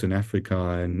coast in Africa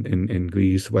and in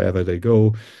Greece, wherever they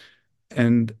go.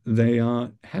 And they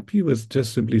are happy with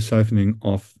just simply siphoning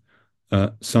off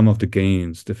some of the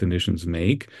gains the Phoenicians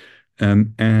make.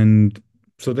 And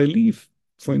so they leave,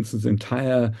 for instance,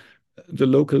 the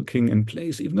local king in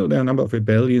place, even though there are a number of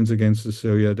rebellions against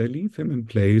Assyria, they leave him in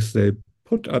place. They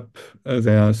put up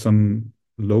there some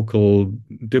local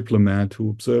diplomat who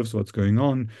observes what's going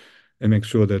on and makes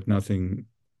sure that nothing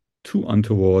too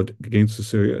untoward against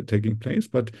Assyria taking place.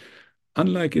 But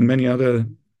unlike in many other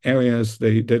areas,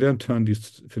 they don't turn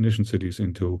these Phoenician cities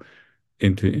into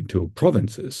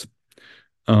provinces.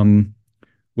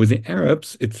 With the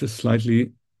Arabs, it's a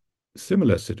slightly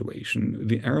similar situation.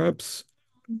 The Arabs,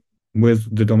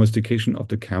 with the domestication of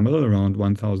the camel around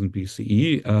 1000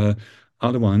 BCE,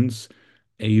 are the ones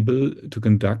able to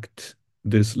conduct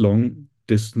this long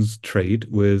distance trade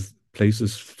with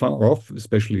places far off,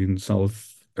 especially in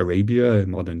South Arabia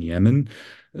and modern Yemen.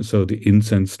 So the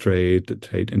incense trade, the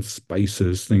trade in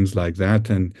spices, things like that,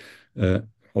 and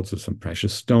also some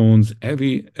precious stones.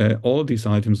 All these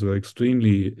items were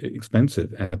extremely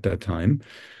expensive at that time.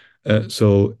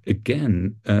 So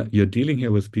again, you're dealing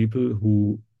here with people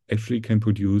who actually can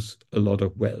produce a lot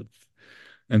of wealth.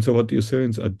 And so what the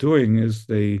Assyrians are doing is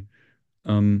they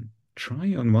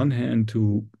try on one hand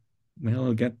to,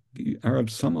 well, get the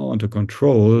Arabs somehow under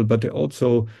control, but they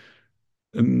also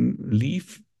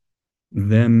leave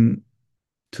them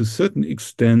to a certain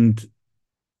extent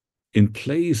in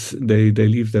place. They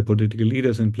leave their political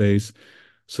leaders in place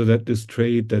so that this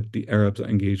trade that the Arabs are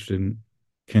engaged in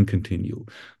can continue.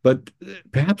 But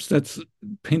perhaps that's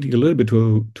painting a little bit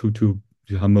too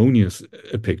harmonious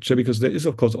a picture, because there is,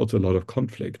 of course, also a lot of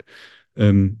conflict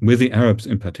with the Arabs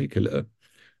in particular.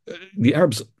 The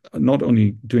Arabs are not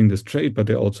only doing this trade, but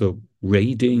they're also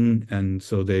raiding, and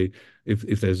so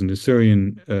if there's an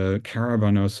Assyrian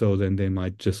caravan or so, then they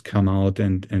might just come out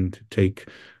and take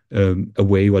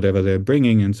away whatever they're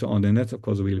bringing and so on. And that's, of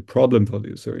course, a real problem for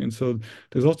the Assyrians. So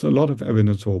there's also a lot of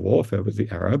evidence for warfare with the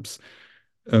Arabs.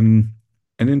 And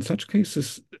in such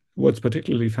cases, what's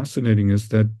particularly fascinating is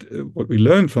that what we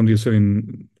learned from the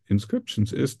Assyrian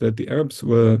inscriptions is that the Arabs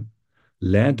were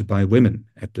led by women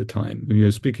at the time. We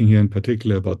are speaking here in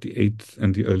particular about the 8th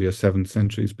and the earlier 7th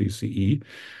centuries BCE.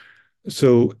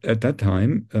 So at that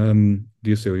time,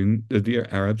 the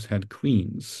Arabs had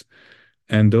queens.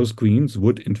 And those queens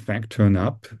would, in fact, turn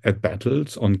up at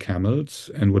battles on camels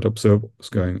and would observe what's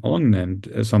going on. And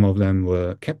some of them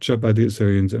were captured by the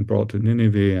Assyrians and brought to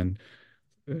Nineveh and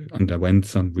underwent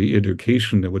some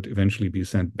re-education. They would eventually be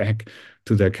sent back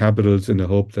to their capitals in the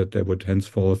hope that they would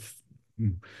henceforth,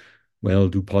 well,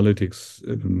 do politics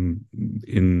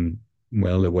in,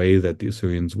 well, a way that the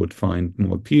Assyrians would find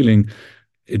more appealing.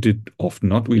 It did often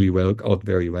not really work out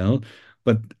very well.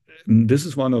 But this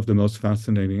is one of the most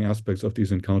fascinating aspects of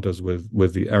these encounters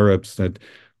with the Arabs that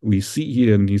we see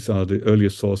here, and these are the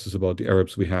earliest sources about the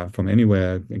Arabs we have from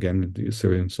anywhere. Again, the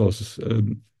Assyrian sources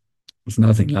was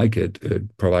nothing like it,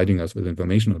 providing us with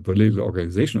information on political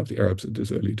organization of the Arabs at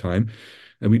this early time.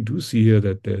 And we do see here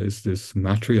that there is this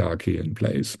matriarchy in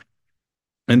place.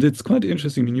 And it's quite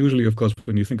interesting. I mean, usually, of course,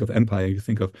 when you think of empire, you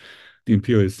think of the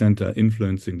imperial center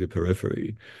influencing the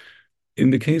periphery. In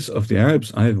the case of the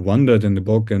Arabs, I have wondered in the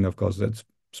book, and of course that's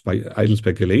idle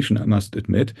speculation, I must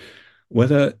admit,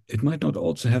 whether it might not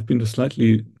also have been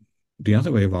slightly the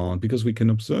other way around, because we can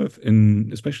observe,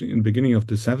 especially in the beginning of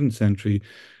the 7th century,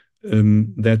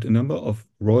 that a number of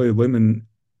royal women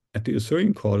at the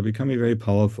Assyrian court are becoming very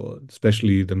powerful,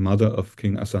 especially the mother of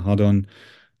King Esarhaddon,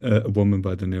 a woman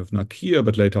by the name of Nakia,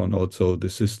 but later on also the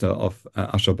sister of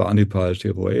Ashurbanipal,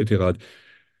 Shiro-Etirad.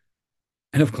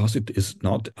 And of course, it is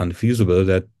not unfeasible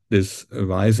that this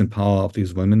rise in power of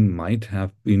these women might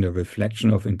have been a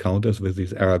reflection of encounters with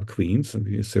these Arab queens, and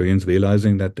the Assyrians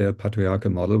realizing that their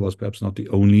patriarchal model was perhaps not the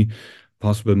only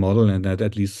possible model, and that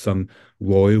at least some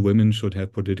royal women should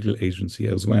have political agency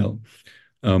as well.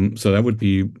 So that would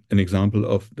be an example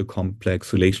of the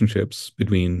complex relationships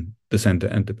between the center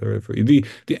and the periphery.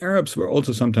 The Arabs were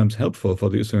also sometimes helpful for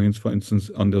the Assyrians, for instance,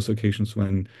 on those occasions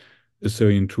when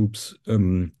Assyrian troops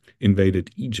invaded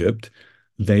Egypt.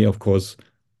 They, of course,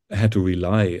 had to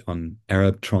rely on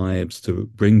Arab tribes to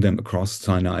bring them across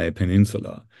Sinai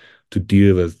Peninsula to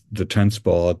deal with the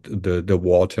transport, the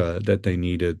water that they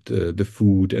needed, the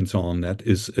food, and so on. That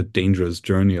is a dangerous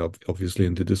journey, obviously,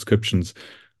 and the descriptions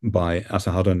by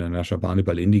Asahadon and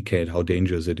Ashurbanipal indicate how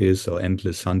dangerous it is. So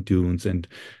endless sand dunes and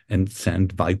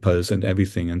sand vipers and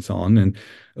everything and so on. And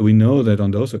we know that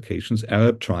on those occasions,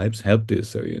 Arab tribes helped the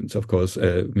Assyrians. Of course,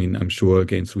 I mean, I'm sure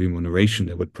against remuneration,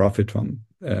 they would profit from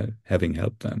having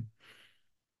helped them.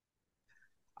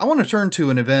 I want to turn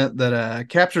to an event that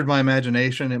captured my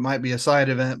imagination. It might be a side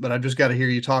event, but I've just got to hear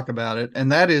you talk about it.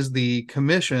 And that is the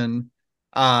commission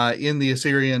in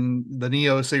the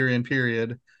Neo-Assyrian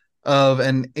period of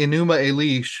an Enuma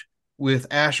Elish with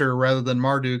Asher rather than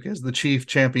Marduk as the chief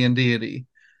champion deity.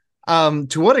 To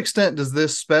what extent does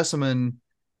this specimen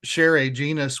share a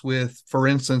genus with, for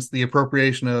instance, the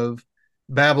appropriation of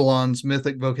Babylon's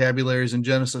mythic vocabularies in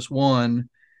Genesis 1?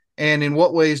 And in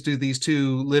what ways do these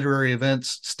two literary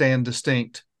events stand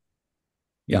distinct?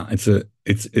 Yeah, it's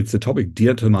a topic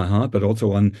dear to my heart, but also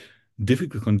one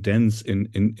difficult to condense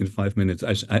in 5 minutes.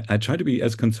 I try to be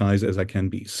as concise as I can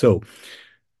be. So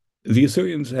the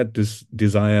Assyrians had this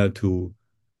desire to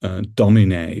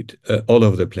dominate all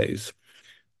over the place,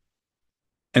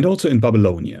 and also in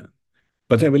Babylonia.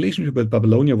 But their relationship with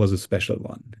Babylonia was a special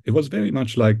one. It was very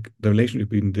much like the relationship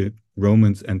between the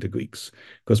Romans and the Greeks,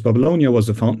 because Babylonia was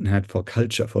a fountainhead for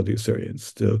culture for the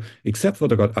Assyrians. So, except for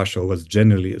the god Ashur, was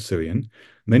generally Assyrian.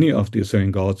 Many of the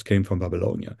Assyrian gods came from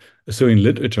Babylonia. Assyrian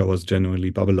literature was generally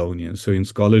Babylonian. Assyrian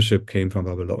scholarship came from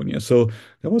Babylonia. So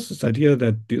there was this idea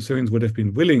that the Assyrians would have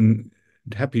been willing,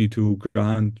 happy to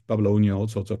grant Babylonia all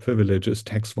sorts of privileges,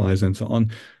 tax-wise and so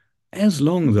on, as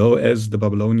long, though, as the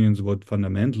Babylonians would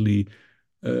fundamentally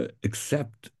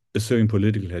accept Assyrian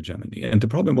political hegemony. And the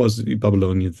problem was the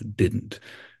Babylonians didn't.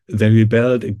 They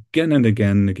rebelled again and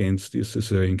again against these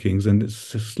Assyrian kings, and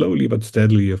slowly but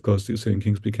steadily, of course, the Assyrian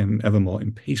kings became ever more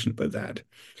impatient with that.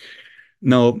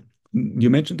 Now, you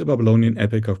mentioned the Babylonian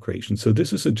Epic of Creation. So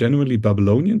this is a generally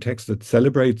Babylonian text that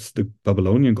celebrates the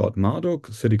Babylonian god Marduk,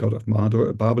 city god of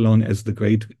Marduk, Babylon as the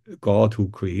great god who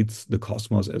creates the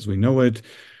cosmos as we know it,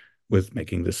 with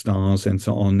making the stars and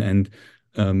so on, and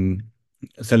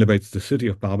celebrates the city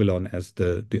of Babylon as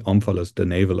the Omphalos, the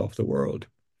navel of the world.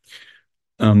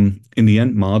 In the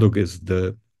end, Marduk is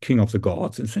the king of the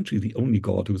gods, essentially the only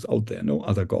god who's out there. No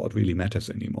other god really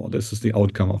matters anymore. This is the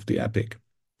outcome of the epic.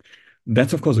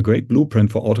 That's, of course, a great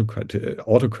blueprint for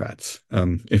autocrats,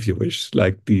 if you wish,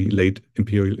 like the late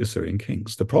imperial Assyrian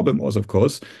kings. The problem was, of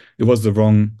course, it was the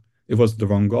wrong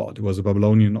god. It was a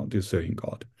Babylonian, not the Assyrian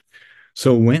god.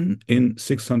 So when in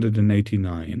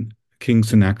 689, King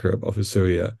Sennacherib of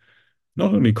Assyria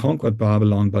not only conquered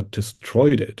Babylon, but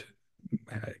destroyed it,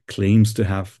 claims to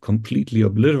have completely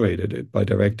obliterated it by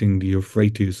directing the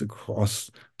Euphrates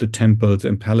across the temples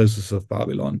and palaces of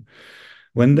Babylon.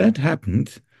 When that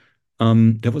happened,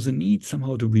 there was a need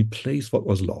somehow to replace what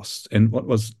was lost. And what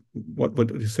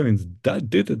the Assyrians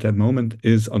did at that moment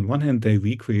is, on one hand, they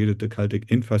recreated the cultic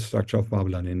infrastructure of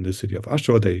Babylon in the city of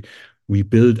Ashur. They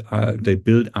built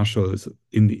Ashur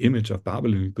in the image of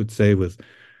Babylon, you could say, with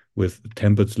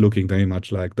temples looking very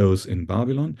much like those in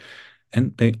Babylon.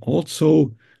 And they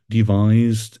also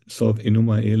devised sort of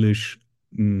Enuma Elish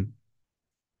 1.2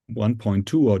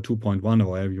 or 2.1, or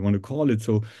whatever you want to call it.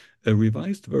 So a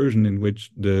revised version in which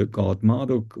the god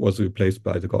Marduk was replaced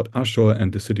by the god Ashur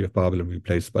and the city of Babylon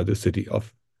replaced by the city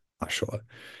of Ashur.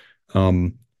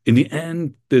 In the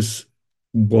end, this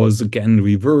was again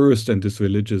reversed, and this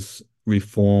religious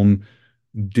reform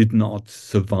did not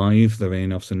survive the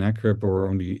reign of Sennacherib, or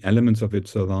only elements of it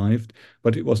survived.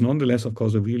 But it was nonetheless, of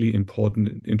course, a really important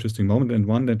and interesting moment, and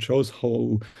one that shows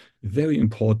how very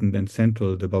important and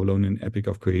central the Babylonian Epic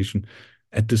of Creation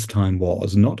at this time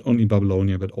was, not only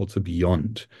Babylonia, but also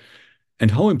beyond. And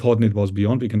how important it was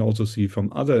beyond, we can also see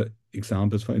from other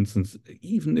examples. For instance,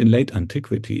 even in late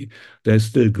antiquity, there's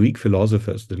still Greek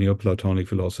philosophers, the Neoplatonic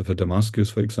philosopher Damascus,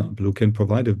 for example, who can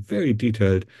provide a very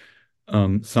detailed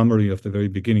summary of the very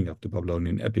beginning of the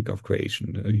Babylonian Epic of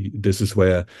Creation. This is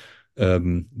where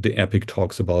the epic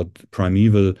talks about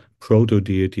primeval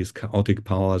proto-deities, chaotic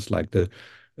powers like the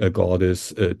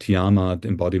goddess Tiamat,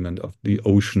 embodiment of the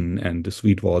ocean, and the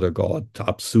sweetwater god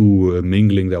Apsu,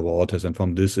 mingling their waters. And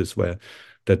from this is where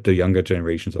that the younger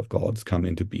generations of gods come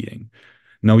into being.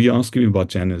 Now, you're asking me about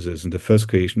Genesis and the first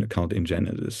creation account in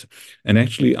Genesis. And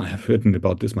actually, I have written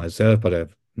about this myself, but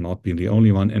I've not been the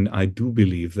only one. And I do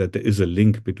believe that there is a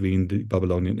link between the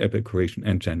Babylonian epic creation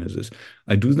and Genesis.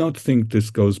 I do not think this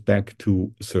goes back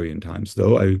to Assyrian times,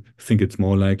 though. I think it's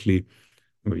more likely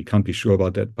we can't be sure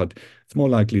about that, but it's more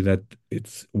likely that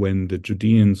it's when the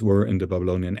Judeans were in the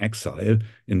Babylonian exile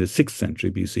in the 6th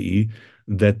century BCE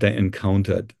that they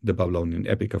encountered the Babylonian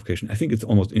epic of creation. I think it's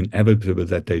almost inevitable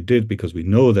that they did, because we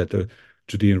know that the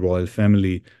Judean royal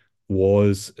family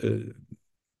was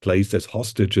placed as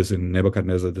hostages in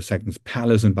Nebuchadnezzar II's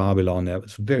palace in Babylon. That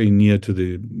was very near to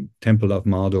the temple of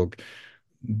Marduk.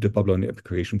 The Babylonian epic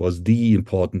creation was the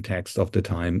important text of the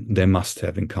time. They must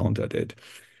have encountered it.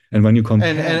 And when you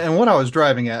compare, and what I was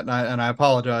driving at, and I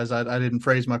apologize, I didn't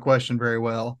phrase my question very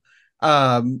well.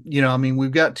 I mean,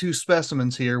 we've got two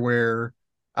specimens here where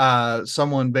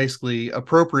someone basically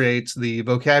appropriates the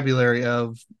vocabulary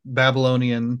of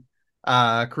Babylonian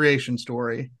creation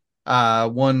story.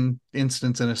 One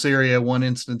instance in Assyria, one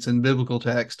instance in biblical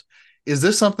text. Is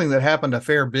this something that happened a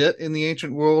fair bit in the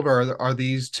ancient world, or are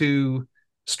these two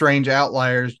strange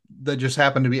outliers that just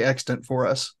happen to be extant for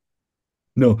us?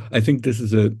 no, I think this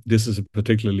is a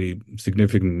particularly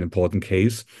significant and important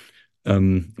case,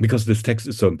 because this text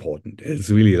is so important. It's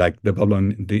really like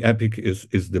the epic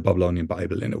is the Babylonian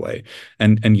Bible in a way.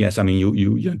 And yes, I mean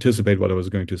you anticipate what I was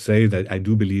going to say, that I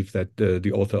do believe that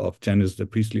the author of Genesis, the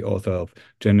priestly author of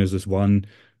Genesis 1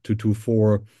 to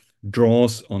 2:4,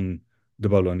 draws on the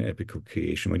Babylonian epic of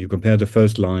creation. When you compare the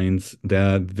first lines, there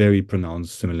are very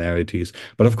pronounced similarities.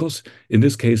 But of course, in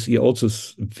this case, he also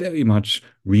very much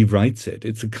rewrites it.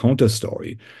 It's a counter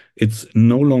story. It's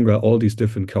no longer all these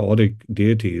different chaotic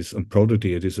deities and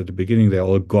proto-deities. At the beginning, they're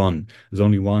all gone. There's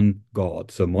only one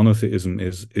God. So monotheism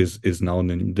is now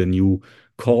the new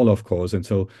call, of course. And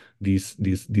so these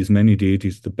many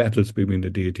deities, the battles between the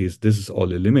deities, this is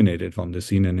all eliminated from the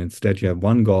scene. And instead, you have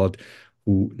one God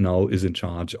who now is in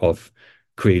charge of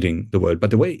creating the world.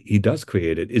 But the way he does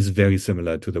create it is very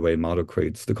similar to the way Marduk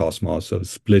creates the cosmos, so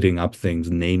splitting up things,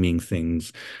 naming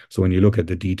things. So when you look at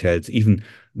the details, even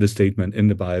the statement in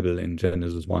the Bible in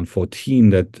Genesis 1:14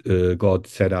 that God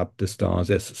set up the stars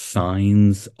as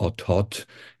signs, or tot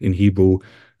in Hebrew.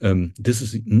 This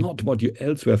is not what you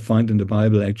elsewhere find in the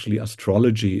Bible. Actually,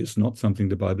 astrology is not something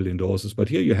the Bible endorses, but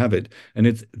here you have it. And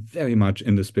it's very much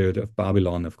in the spirit of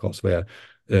Babylon, of course, where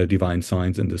divine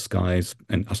signs in the skies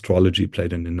and astrology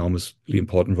played an enormously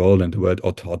important role. And the word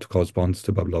otot corresponds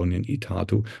to Babylonian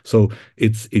itatu. So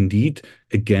it's indeed,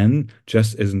 again,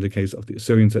 just as in the case of the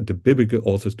Assyrians, that the biblical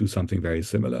authors do something very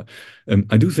similar.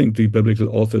 I do think the biblical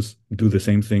authors do the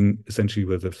same thing essentially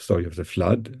with the story of the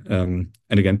flood. And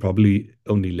again, probably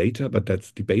only later, but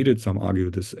that's debated. Some argue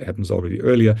this happens already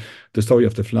earlier. The story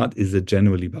of the flood is a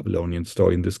generally Babylonian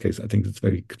story. In this case, I think it's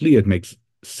very clear. It makes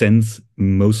sense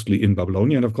mostly in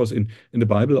Babylonia. And of course, in the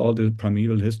Bible, all the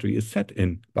primeval history is set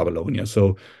in Babylonia.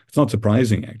 So it's not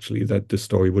surprising, actually, that this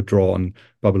story would draw on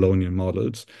Babylonian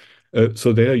models.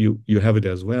 So there you have it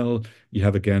as well. You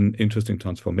have, again, interesting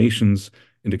transformations.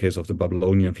 In the case of the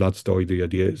Babylonian flood story, the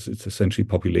idea is it's essentially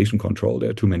population control. There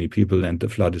are too many people, and the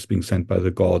flood is being sent by the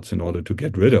gods in order to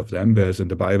get rid of them. Whereas in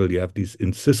the Bible, you have these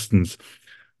insistence,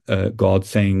 God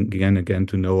saying again and again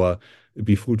to Noah,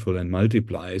 be fruitful and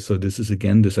multiply. So this is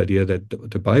again this idea that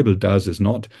the Bible does is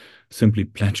not simply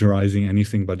plagiarizing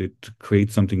anything, but it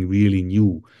creates something really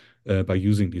new by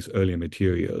using these earlier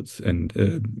materials, and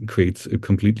creates a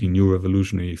completely new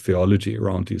revolutionary theology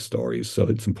around these stories. So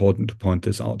it's important to point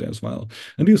this out as well.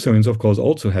 And the Assyrians, of course,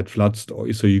 also had flood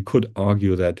stories. So you could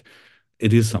argue that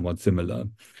it is somewhat similar.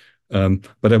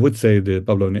 But I would say the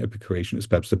Babylonian epic creation is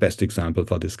perhaps the best example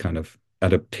for this kind of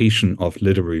adaptation of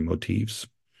literary motifs.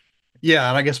 Yeah,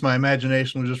 and I guess my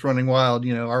imagination was just running wild.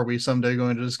 Are we someday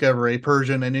going to discover a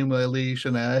Persian Enuma Elish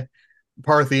and a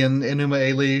Parthian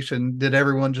Enuma Elish, and did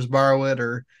everyone just borrow it,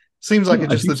 or seems like No,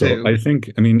 it's I just the think so. two? I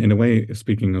think, I mean, in a way,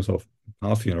 speaking of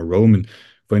Parthian or Roman,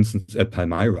 for instance, at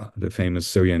Palmyra, the famous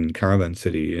Syrian caravan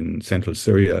city in central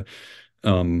Syria,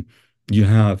 um, you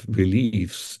have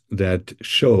reliefs that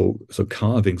show, so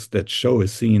carvings that show a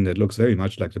scene that looks very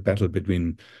much like the battle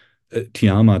between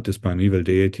Tiamat, this primeval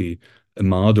deity,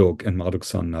 Marduk, and Marduk's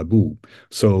son Nabu.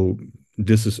 So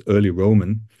this is early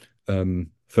Roman,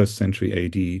 1st century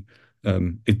AD.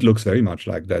 It looks very much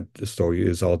like that. The story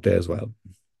is out there as well.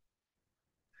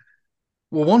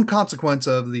 Well, one consequence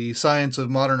of the science of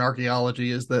modern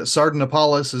archaeology is that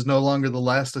Sardanapalus is no longer the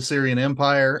last Assyrian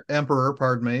emperor,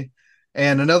 pardon me.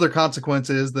 And another consequence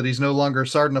is that he's no longer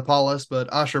Sardanapalus, but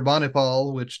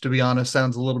Ashurbanipal, which, to be honest,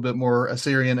 sounds a little bit more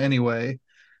Assyrian anyway.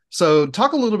 So,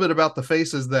 talk a little bit about the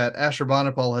faces that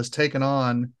Ashurbanipal has taken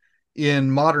on in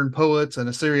modern poets and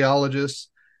Assyriologists,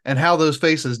 and how those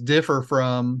faces differ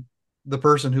from the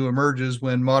person who emerges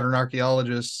when modern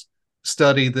archaeologists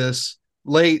study this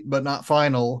late but not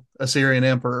final Assyrian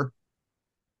emperor.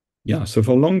 Yeah, so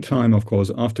for a long time, of course,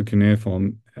 after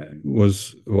cuneiform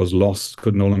was lost,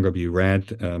 could no longer be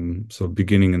read. So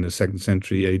beginning in the 2nd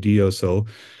century AD or so,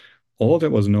 all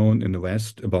that was known in the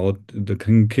West about the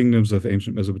kingdoms of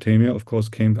ancient Mesopotamia, of course,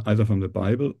 came either from the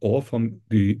Bible or from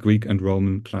the Greek and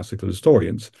Roman classical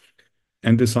historians.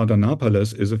 And the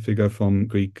Sardanapalus is a figure from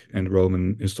Greek and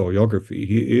Roman historiography.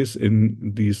 He is, in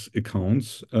these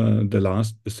accounts, the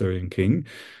last Assyrian king,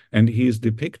 and he is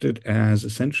depicted as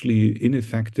essentially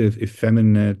ineffective,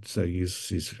 effeminate. So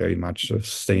he's very much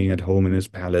staying at home in his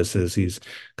palaces. He's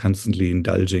constantly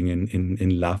indulging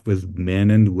in love with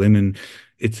men and women.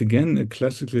 It's again a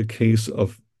classical case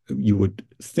of, you would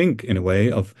think in a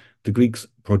way, of the Greeks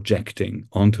projecting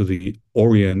onto the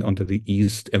Orient, onto the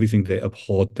East, everything they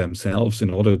abhorred themselves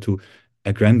in order to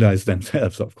aggrandize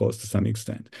themselves, of course, to some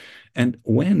extent. And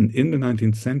when, in the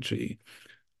 19th century,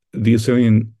 the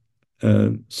Assyrian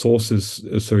sources,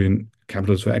 Assyrian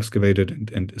capitals were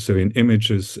excavated, and Assyrian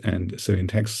images and Assyrian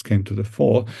texts came to the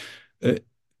fore,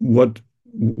 what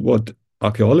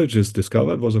archaeologists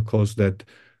discovered was, of course, that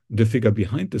the figure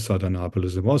behind the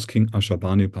Sardanapalus, it was King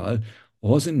Ashurbanipal,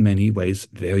 was in many ways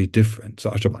very different. So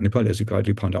Ashurbanipal, as you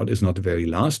rightly point out, is not the very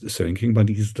last Assyrian king, but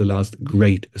he's the last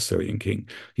great Assyrian king.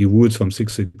 He rules from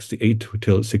 668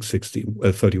 till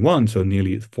 631, so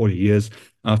nearly 40 years.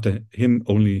 After him,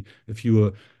 only a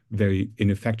few very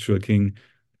ineffectual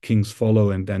kings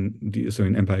follow, and then the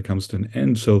Assyrian Empire comes to an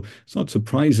end. So it's not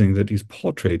surprising that he's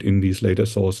portrayed in these later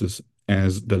sources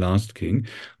as the last king.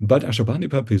 But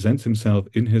Ashurbanipal presents himself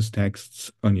in his texts,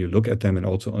 when you look at them, and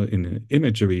also in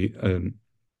imagery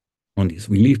on these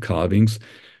relief carvings,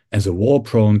 as a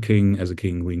war-prone king, as a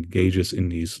king who engages in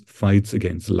these fights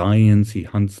against lions. He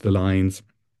hunts the lions.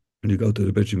 When you go to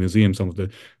the British Museum, some of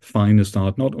the finest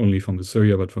art, not only from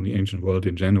Assyria, but from the ancient world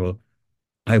in general,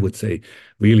 I would say,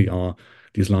 really are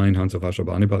these lion hunts of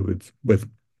Ashurbanipal with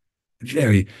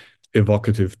very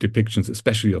evocative depictions,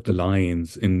 especially of the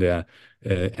lions in their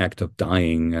act of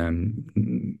dying,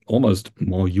 and almost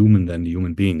more human than the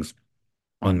human beings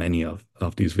on many of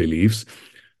these reliefs.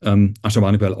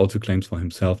 Ashurbanipal also claims for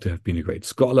himself to have been a great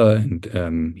scholar,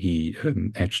 and he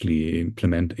actually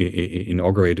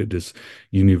inaugurated this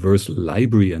universal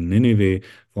library in Nineveh,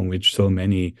 from which so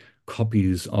many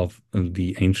copies of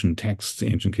the ancient texts, the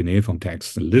ancient cuneiform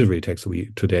texts, the literary texts we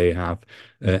today have,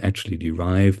 actually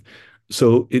derive.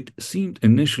 So it seemed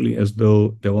initially as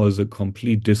though there was a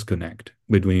complete disconnect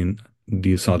between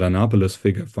the Sardanapalus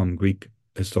figure from Greek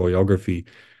historiography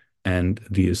and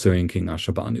the Assyrian king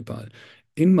Ashurbanipal.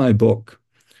 In my book,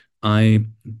 I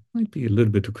might be a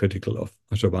little bit too critical of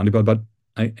Ashurbanipal, but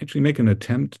I actually make an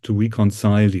attempt to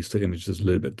reconcile these two images a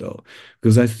little bit, though,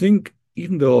 because I think,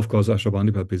 even though, of course,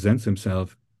 Ashurbanipal presents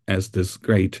himself as this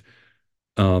great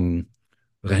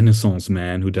Renaissance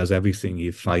man who does everything.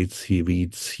 He fights, he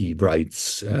reads, he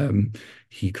writes,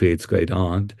 he creates great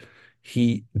art.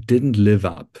 He didn't live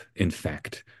up, in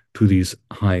fact, to these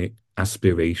high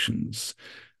aspirations.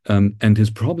 And his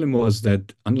problem was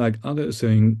that, unlike other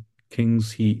Assyrian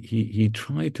kings, he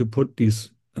tried to put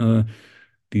these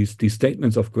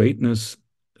statements of greatness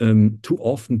too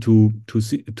often to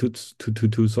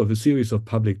sort of a series of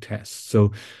public tests.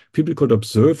 So people could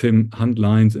observe him hunt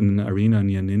lions in an arena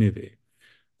near Nineveh.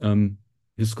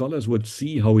 His scholars would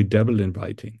see how he dabbled in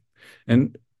writing.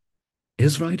 And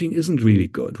his writing isn't really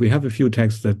good. We have a few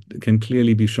texts that can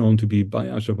clearly be shown to be by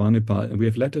Ashurbanipal, and we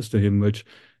have letters to him which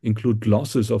include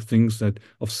glosses of things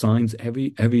of signs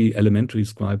every elementary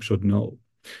scribe should know.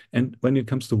 And when it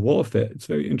comes to warfare, it's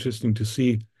very interesting to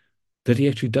see that he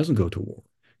actually doesn't go to war.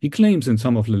 He claims in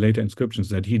some of the later inscriptions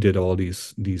that he did all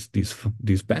these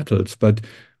battles, but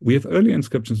we have earlier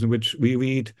inscriptions in which we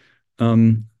read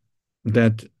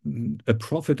that a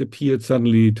prophet appeared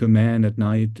suddenly to a man at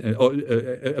night, or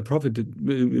a prophet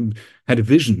had a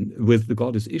vision with the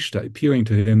goddess Ishtar appearing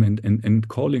to him and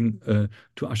calling to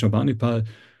Ashurbanipal,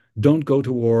 "Don't go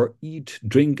to war, eat,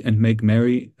 drink, and make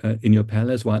merry in your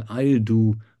palace while I'll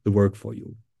do the work for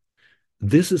you."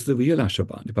 This is the real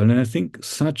Ashurbanipal. And I think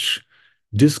such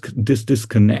this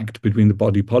disconnect between the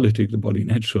body politic, the body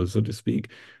natural, so to speak,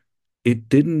 it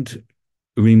didn't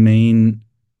remain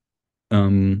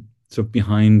so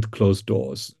behind closed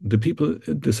doors. The people,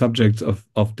 the subjects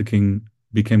of the king,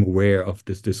 became aware of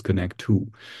this disconnect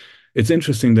too. It's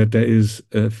interesting that there is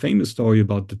a famous story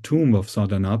about the tomb of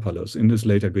Sardanapalus in this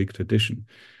later Greek tradition.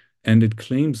 And it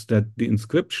claims that the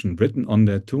inscription written on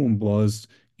that tomb was,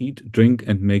 "Eat, drink,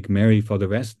 and make merry, for the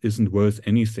rest isn't worth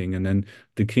anything." And then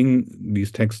the king,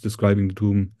 these texts describing the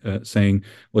tomb, saying,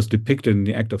 was depicted in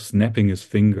the act of snapping his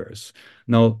fingers.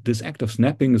 Now, this act of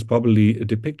snapping is probably a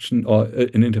depiction or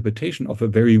an interpretation of a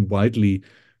very widely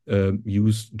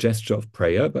used gesture of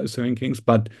prayer by Assyrian kings.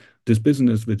 But this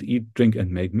business with eat, drink,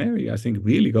 and make merry, I think,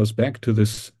 really goes back to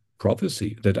this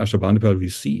prophecy that Ashurbanipal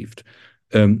received,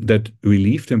 that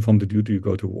relieved him from the duty to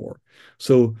go to war.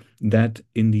 So that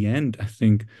in the end, I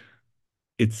think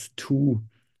it's too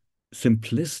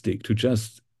simplistic to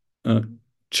just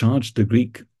charge the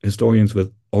Greek historians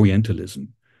with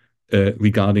Orientalism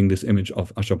regarding this image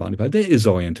of Ashurbanipal. There is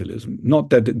Orientalism, not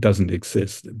that it doesn't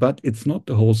exist, but it's not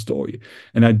the whole story.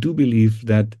 And I do believe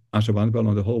that Ashurbanipal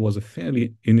on the whole was a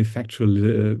fairly ineffectual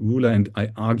ruler, and I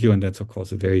argue, and that's of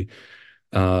course a very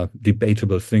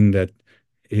debatable thing, that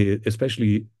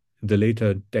especially the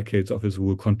later decades of his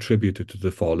rule contributed to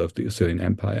the fall of the Assyrian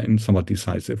Empire in somewhat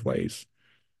decisive ways.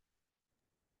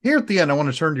 Here at the end, I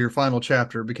want to turn to your final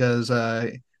chapter because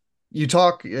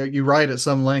you write at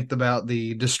some length about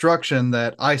the destruction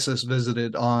that ISIS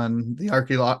visited on the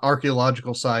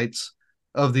archaeological sites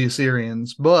of the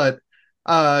Assyrians, but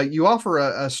you offer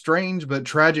a strange but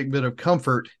tragic bit of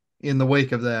comfort in the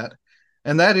wake of that,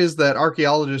 and that is that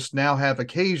archaeologists now have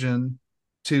occasion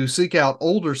to seek out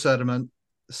older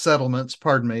settlements,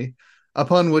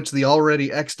 upon which the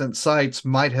already extant sites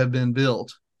might have been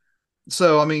built.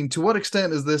 So, I mean, to what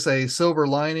extent is this a silver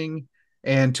lining,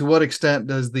 and to what extent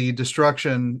does the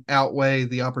destruction outweigh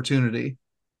the opportunity?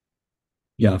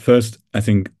 Yeah, first, I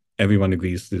think everyone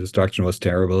agrees the destruction was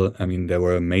terrible. I mean, there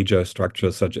were major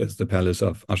structures such as the palace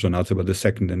of Ashurnasirpal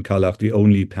II in Kalach, the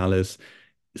only palace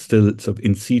still sort of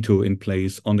in situ, in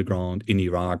place on the ground in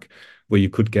Iraq, where you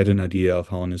could get an idea of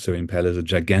how an Assyrian palace, a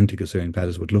gigantic Assyrian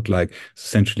palace, would look like,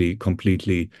 essentially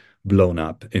completely blown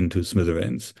up into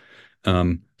smithereens.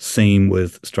 Same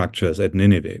with structures at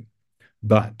Nineveh.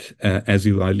 But as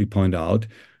you rightly point out,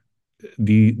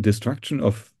 the destruction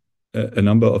of a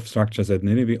number of structures at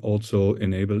Nineveh also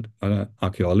enabled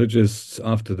archaeologists,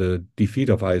 after the defeat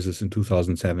of ISIS in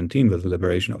 2017 with the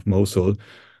liberation of Mosul,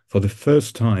 for the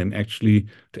first time actually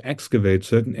to excavate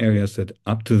certain areas that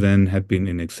up to then had been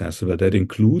inaccessible. That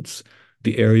includes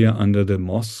the area under the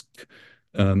mosque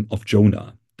of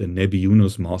Jonah, the Nebi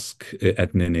Yunus Mosque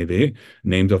at Nineveh,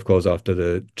 named, of course, after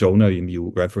the Jonah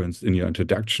you referenced in your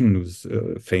introduction, who's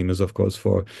famous, of course,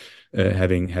 for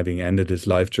having ended his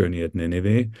life journey at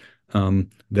Nineveh.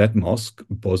 That mosque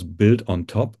was built on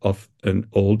top of an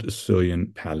old Assyrian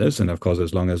palace. And of course,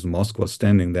 as long as the mosque was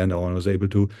standing there, no one was able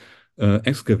to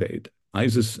excavate.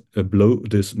 ISIS blew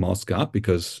this mosque up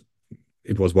because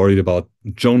it was worried about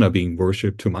Jonah being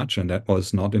worshipped too much, and that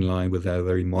was not in line with their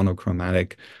very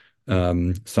monochromatic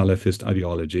Salafist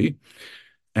ideology.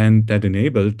 And that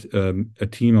enabled a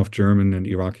team of German and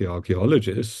Iraqi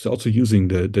archaeologists, also using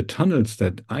the tunnels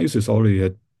that ISIS already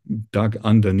had dug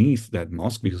underneath that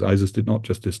mosque, because ISIS did not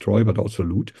just destroy but also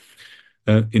loot,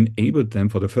 enabled them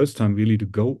for the first time really to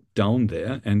go down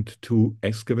there and to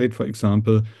excavate, for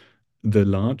example, a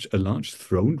large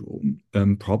throne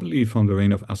room, probably from the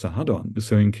reign of Asarhaddon, the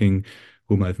Syrian king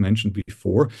whom I've mentioned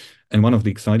before. And one of the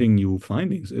exciting new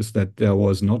findings is that there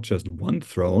was not just one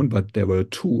throne, but there were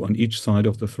two on each side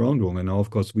of the throne room. And now, of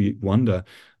course, we wonder,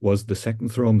 was the second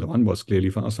throne, the one was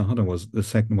clearly for Asarhaddon, was the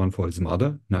second one for his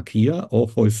mother, Nakia, or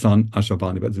for his son,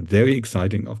 Ashurbanipal? It's very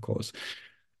exciting, of course.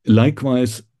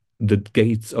 Likewise, the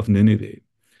gates of Nineveh.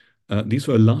 These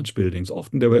were large buildings.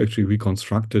 Often they were actually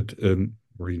reconstructed in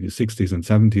the 60s and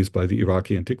 70s by the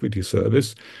Iraqi Antiquity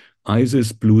Service.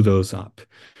 ISIS blew those up.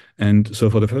 And so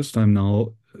for the first time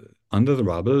now, under the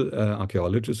rubble,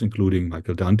 archaeologists, including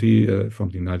Michael Dante from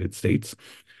the United States,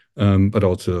 but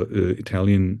also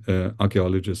Italian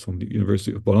archaeologists from the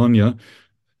University of Bologna,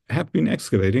 have been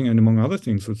excavating. And among other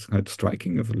things, it's quite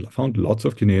striking, I've found lots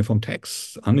of cuneiform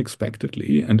texts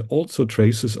unexpectedly, and also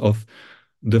traces of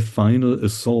the final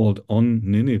assault on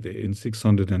Nineveh in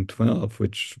 612,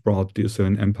 which brought the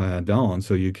Assyrian Empire down.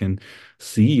 So you can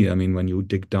see, I mean, when you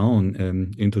dig down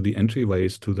into the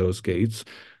entryways to those gates,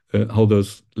 how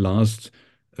those last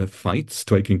fights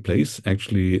taking place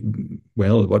actually,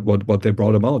 well, what they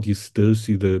brought about. You still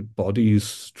see the bodies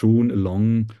strewn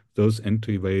along those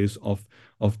entryways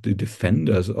of the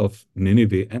defenders of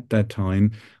Nineveh at that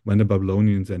time when the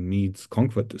Babylonians and Medes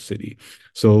conquered the city.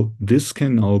 So this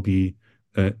can now be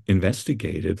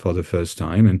investigated for the first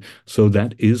time. And so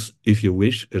that is, if you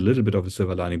wish, a little bit of a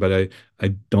silver lining. But I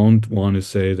don't want to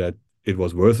say that it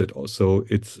was worth it also.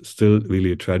 It's still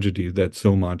really a tragedy that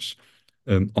so much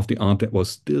of the art that was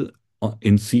still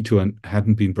in situ and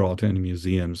hadn't been brought to any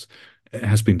museums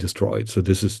has been destroyed. So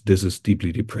this is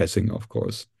deeply depressing, of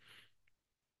course.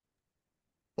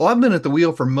 Well, I've been at the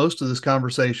wheel for most of this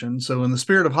conversation, so in the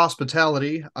spirit of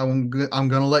hospitality, I'm going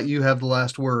to let you have the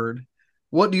last word.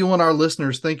 What do you want our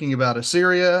listeners thinking about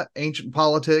Assyria, ancient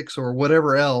politics, or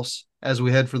whatever else as we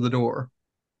head for the door?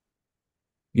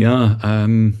 Yeah,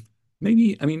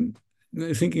 maybe, I mean,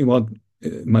 thinking about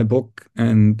my book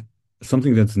and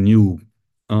something that's new,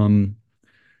 um,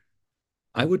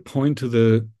 I would point to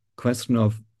the question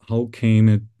of how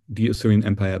came the Assyrian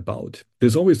Empire about?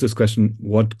 There's always this question,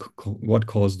 what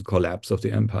caused the collapse of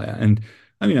the empire? And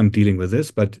I mean, I'm dealing with this,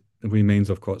 but it remains,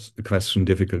 of course, a question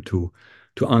difficult to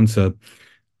answer.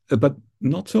 But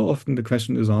not so often the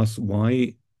question is asked,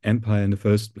 why empire in the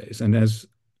first place? And as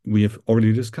we have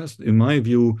already discussed, in my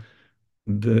view,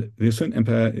 the Assyrian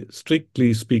Empire,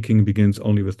 strictly speaking, begins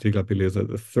only with Tiglath-Pileser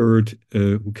III,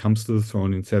 who comes to the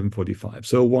throne in 745.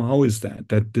 So how is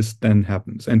that this then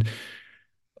happens? And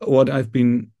what I've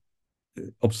been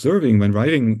observing when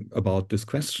writing about this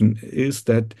question is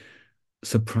that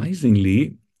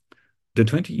surprisingly, the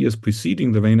 20 years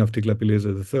preceding the reign of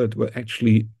Tiglath-Pileser III were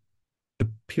actually a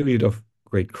period of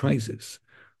great crisis.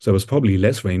 So it was probably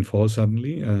less rainfall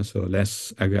suddenly, so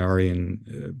less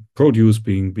agrarian produce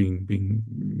being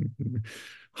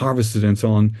harvested and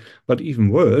so on. But even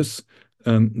worse,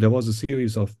 there was a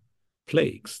series of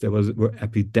plagues. Were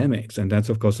epidemics, and that's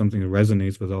of course something that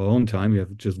resonates with our own time. We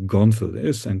have just gone through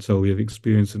this, and so we have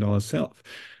experienced it ourselves.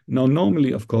 Now,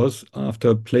 normally, of course,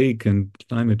 after plague and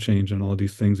climate change and all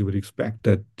these things, you would expect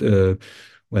that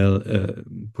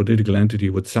political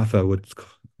entity would suffer,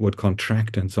 would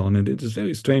contract and so on. And it is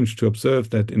very strange to observe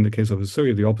that in the case of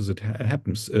Assyria, the opposite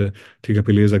happens.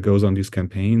 Tiglath-Pileser goes on these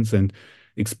campaigns and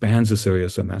expands Assyria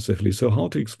so massively. So how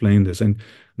to explain this? And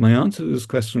my answer to this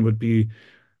question would be,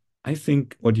 I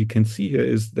think what you can see here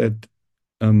is that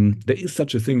there is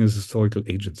such a thing as historical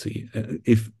agency,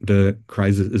 if the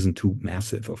crisis isn't too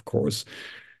massive, of course.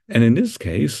 And in this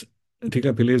case,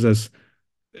 Tiglath-Pileser's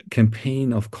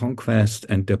campaign of conquest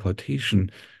and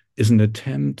deportation is an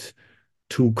attempt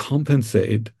to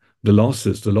compensate the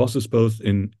losses both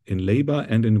in labor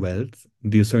and in wealth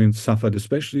the Assyrians suffered,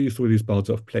 especially through these bouts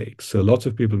of plague. So lots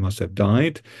of people must have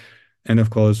died. And of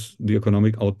course, the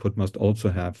economic output must also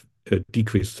have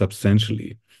decreased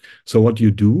substantially. So what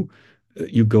you do,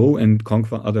 you go and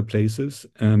conquer other places,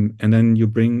 and then you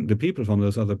bring the people from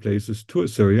those other places to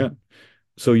Assyria.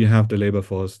 So you have the labor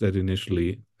force that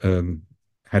initially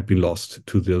had been lost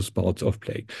to those bouts of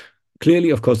plague. Clearly,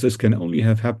 of course, this can only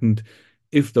have happened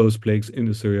if those plagues in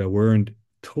Assyria weren't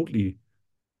totally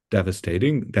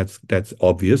devastating. That's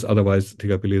obvious. Otherwise,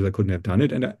 Tiglath-Pileser couldn't have done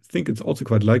it. And I think it's also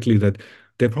quite likely that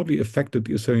they probably affected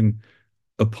the Assyrian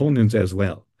opponents as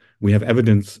well. We have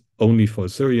evidence only for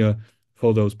Syria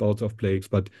for those bouts of plagues,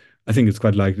 but I think it's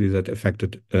quite likely that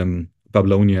affected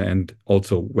Babylonia and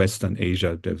also Western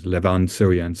Asia, there's Levant,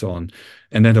 Syria, and so on.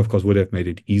 And that, of course, would have made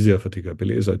it easier for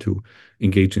Tiglath-Pileser to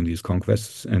engage in these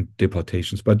conquests and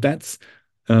deportations. But that's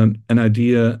an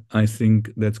idea I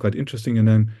think that's quite interesting. And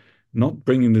I'm not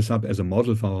bringing this up as a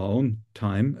model for our own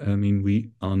time. I mean,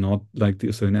 we are not like the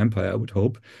Assyrian Empire, I would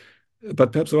hope.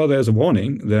 But perhaps rather as a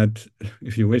warning that,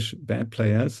 if you wish, bad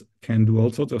players can do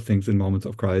all sorts of things in moments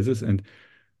of crisis. And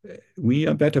we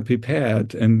are better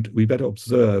prepared and we better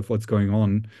observe what's going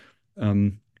on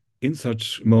in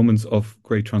such moments of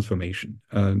great transformation,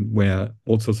 where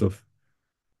all sorts of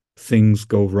things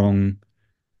go wrong.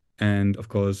 And of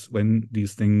course, when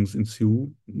these things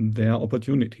ensue, there are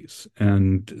opportunities.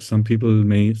 And some people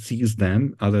may seize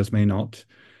them, others may not.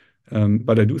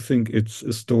 But I do think it's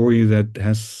a story that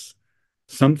has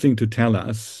something to tell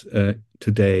us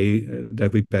today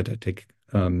that we better take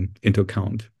into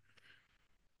account.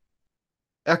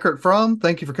 Eckart Frahm,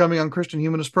 thank you for coming on Christian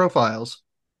Humanist Profiles.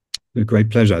 A great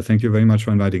pleasure. Thank you very much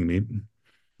for inviting me.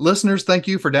 Listeners, thank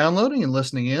you for downloading and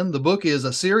listening in. The book is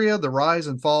Assyria, The Rise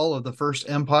and Fall of the First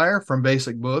Empire from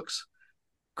Basic Books.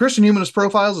 Christian Humanist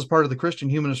Profiles is part of the Christian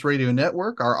Humanist Radio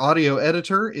Network. Our audio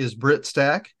editor is Britt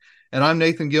Stack, and I'm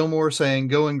Nathan Gilmore saying,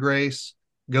 go in grace,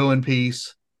 go in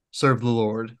peace, serve the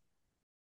Lord.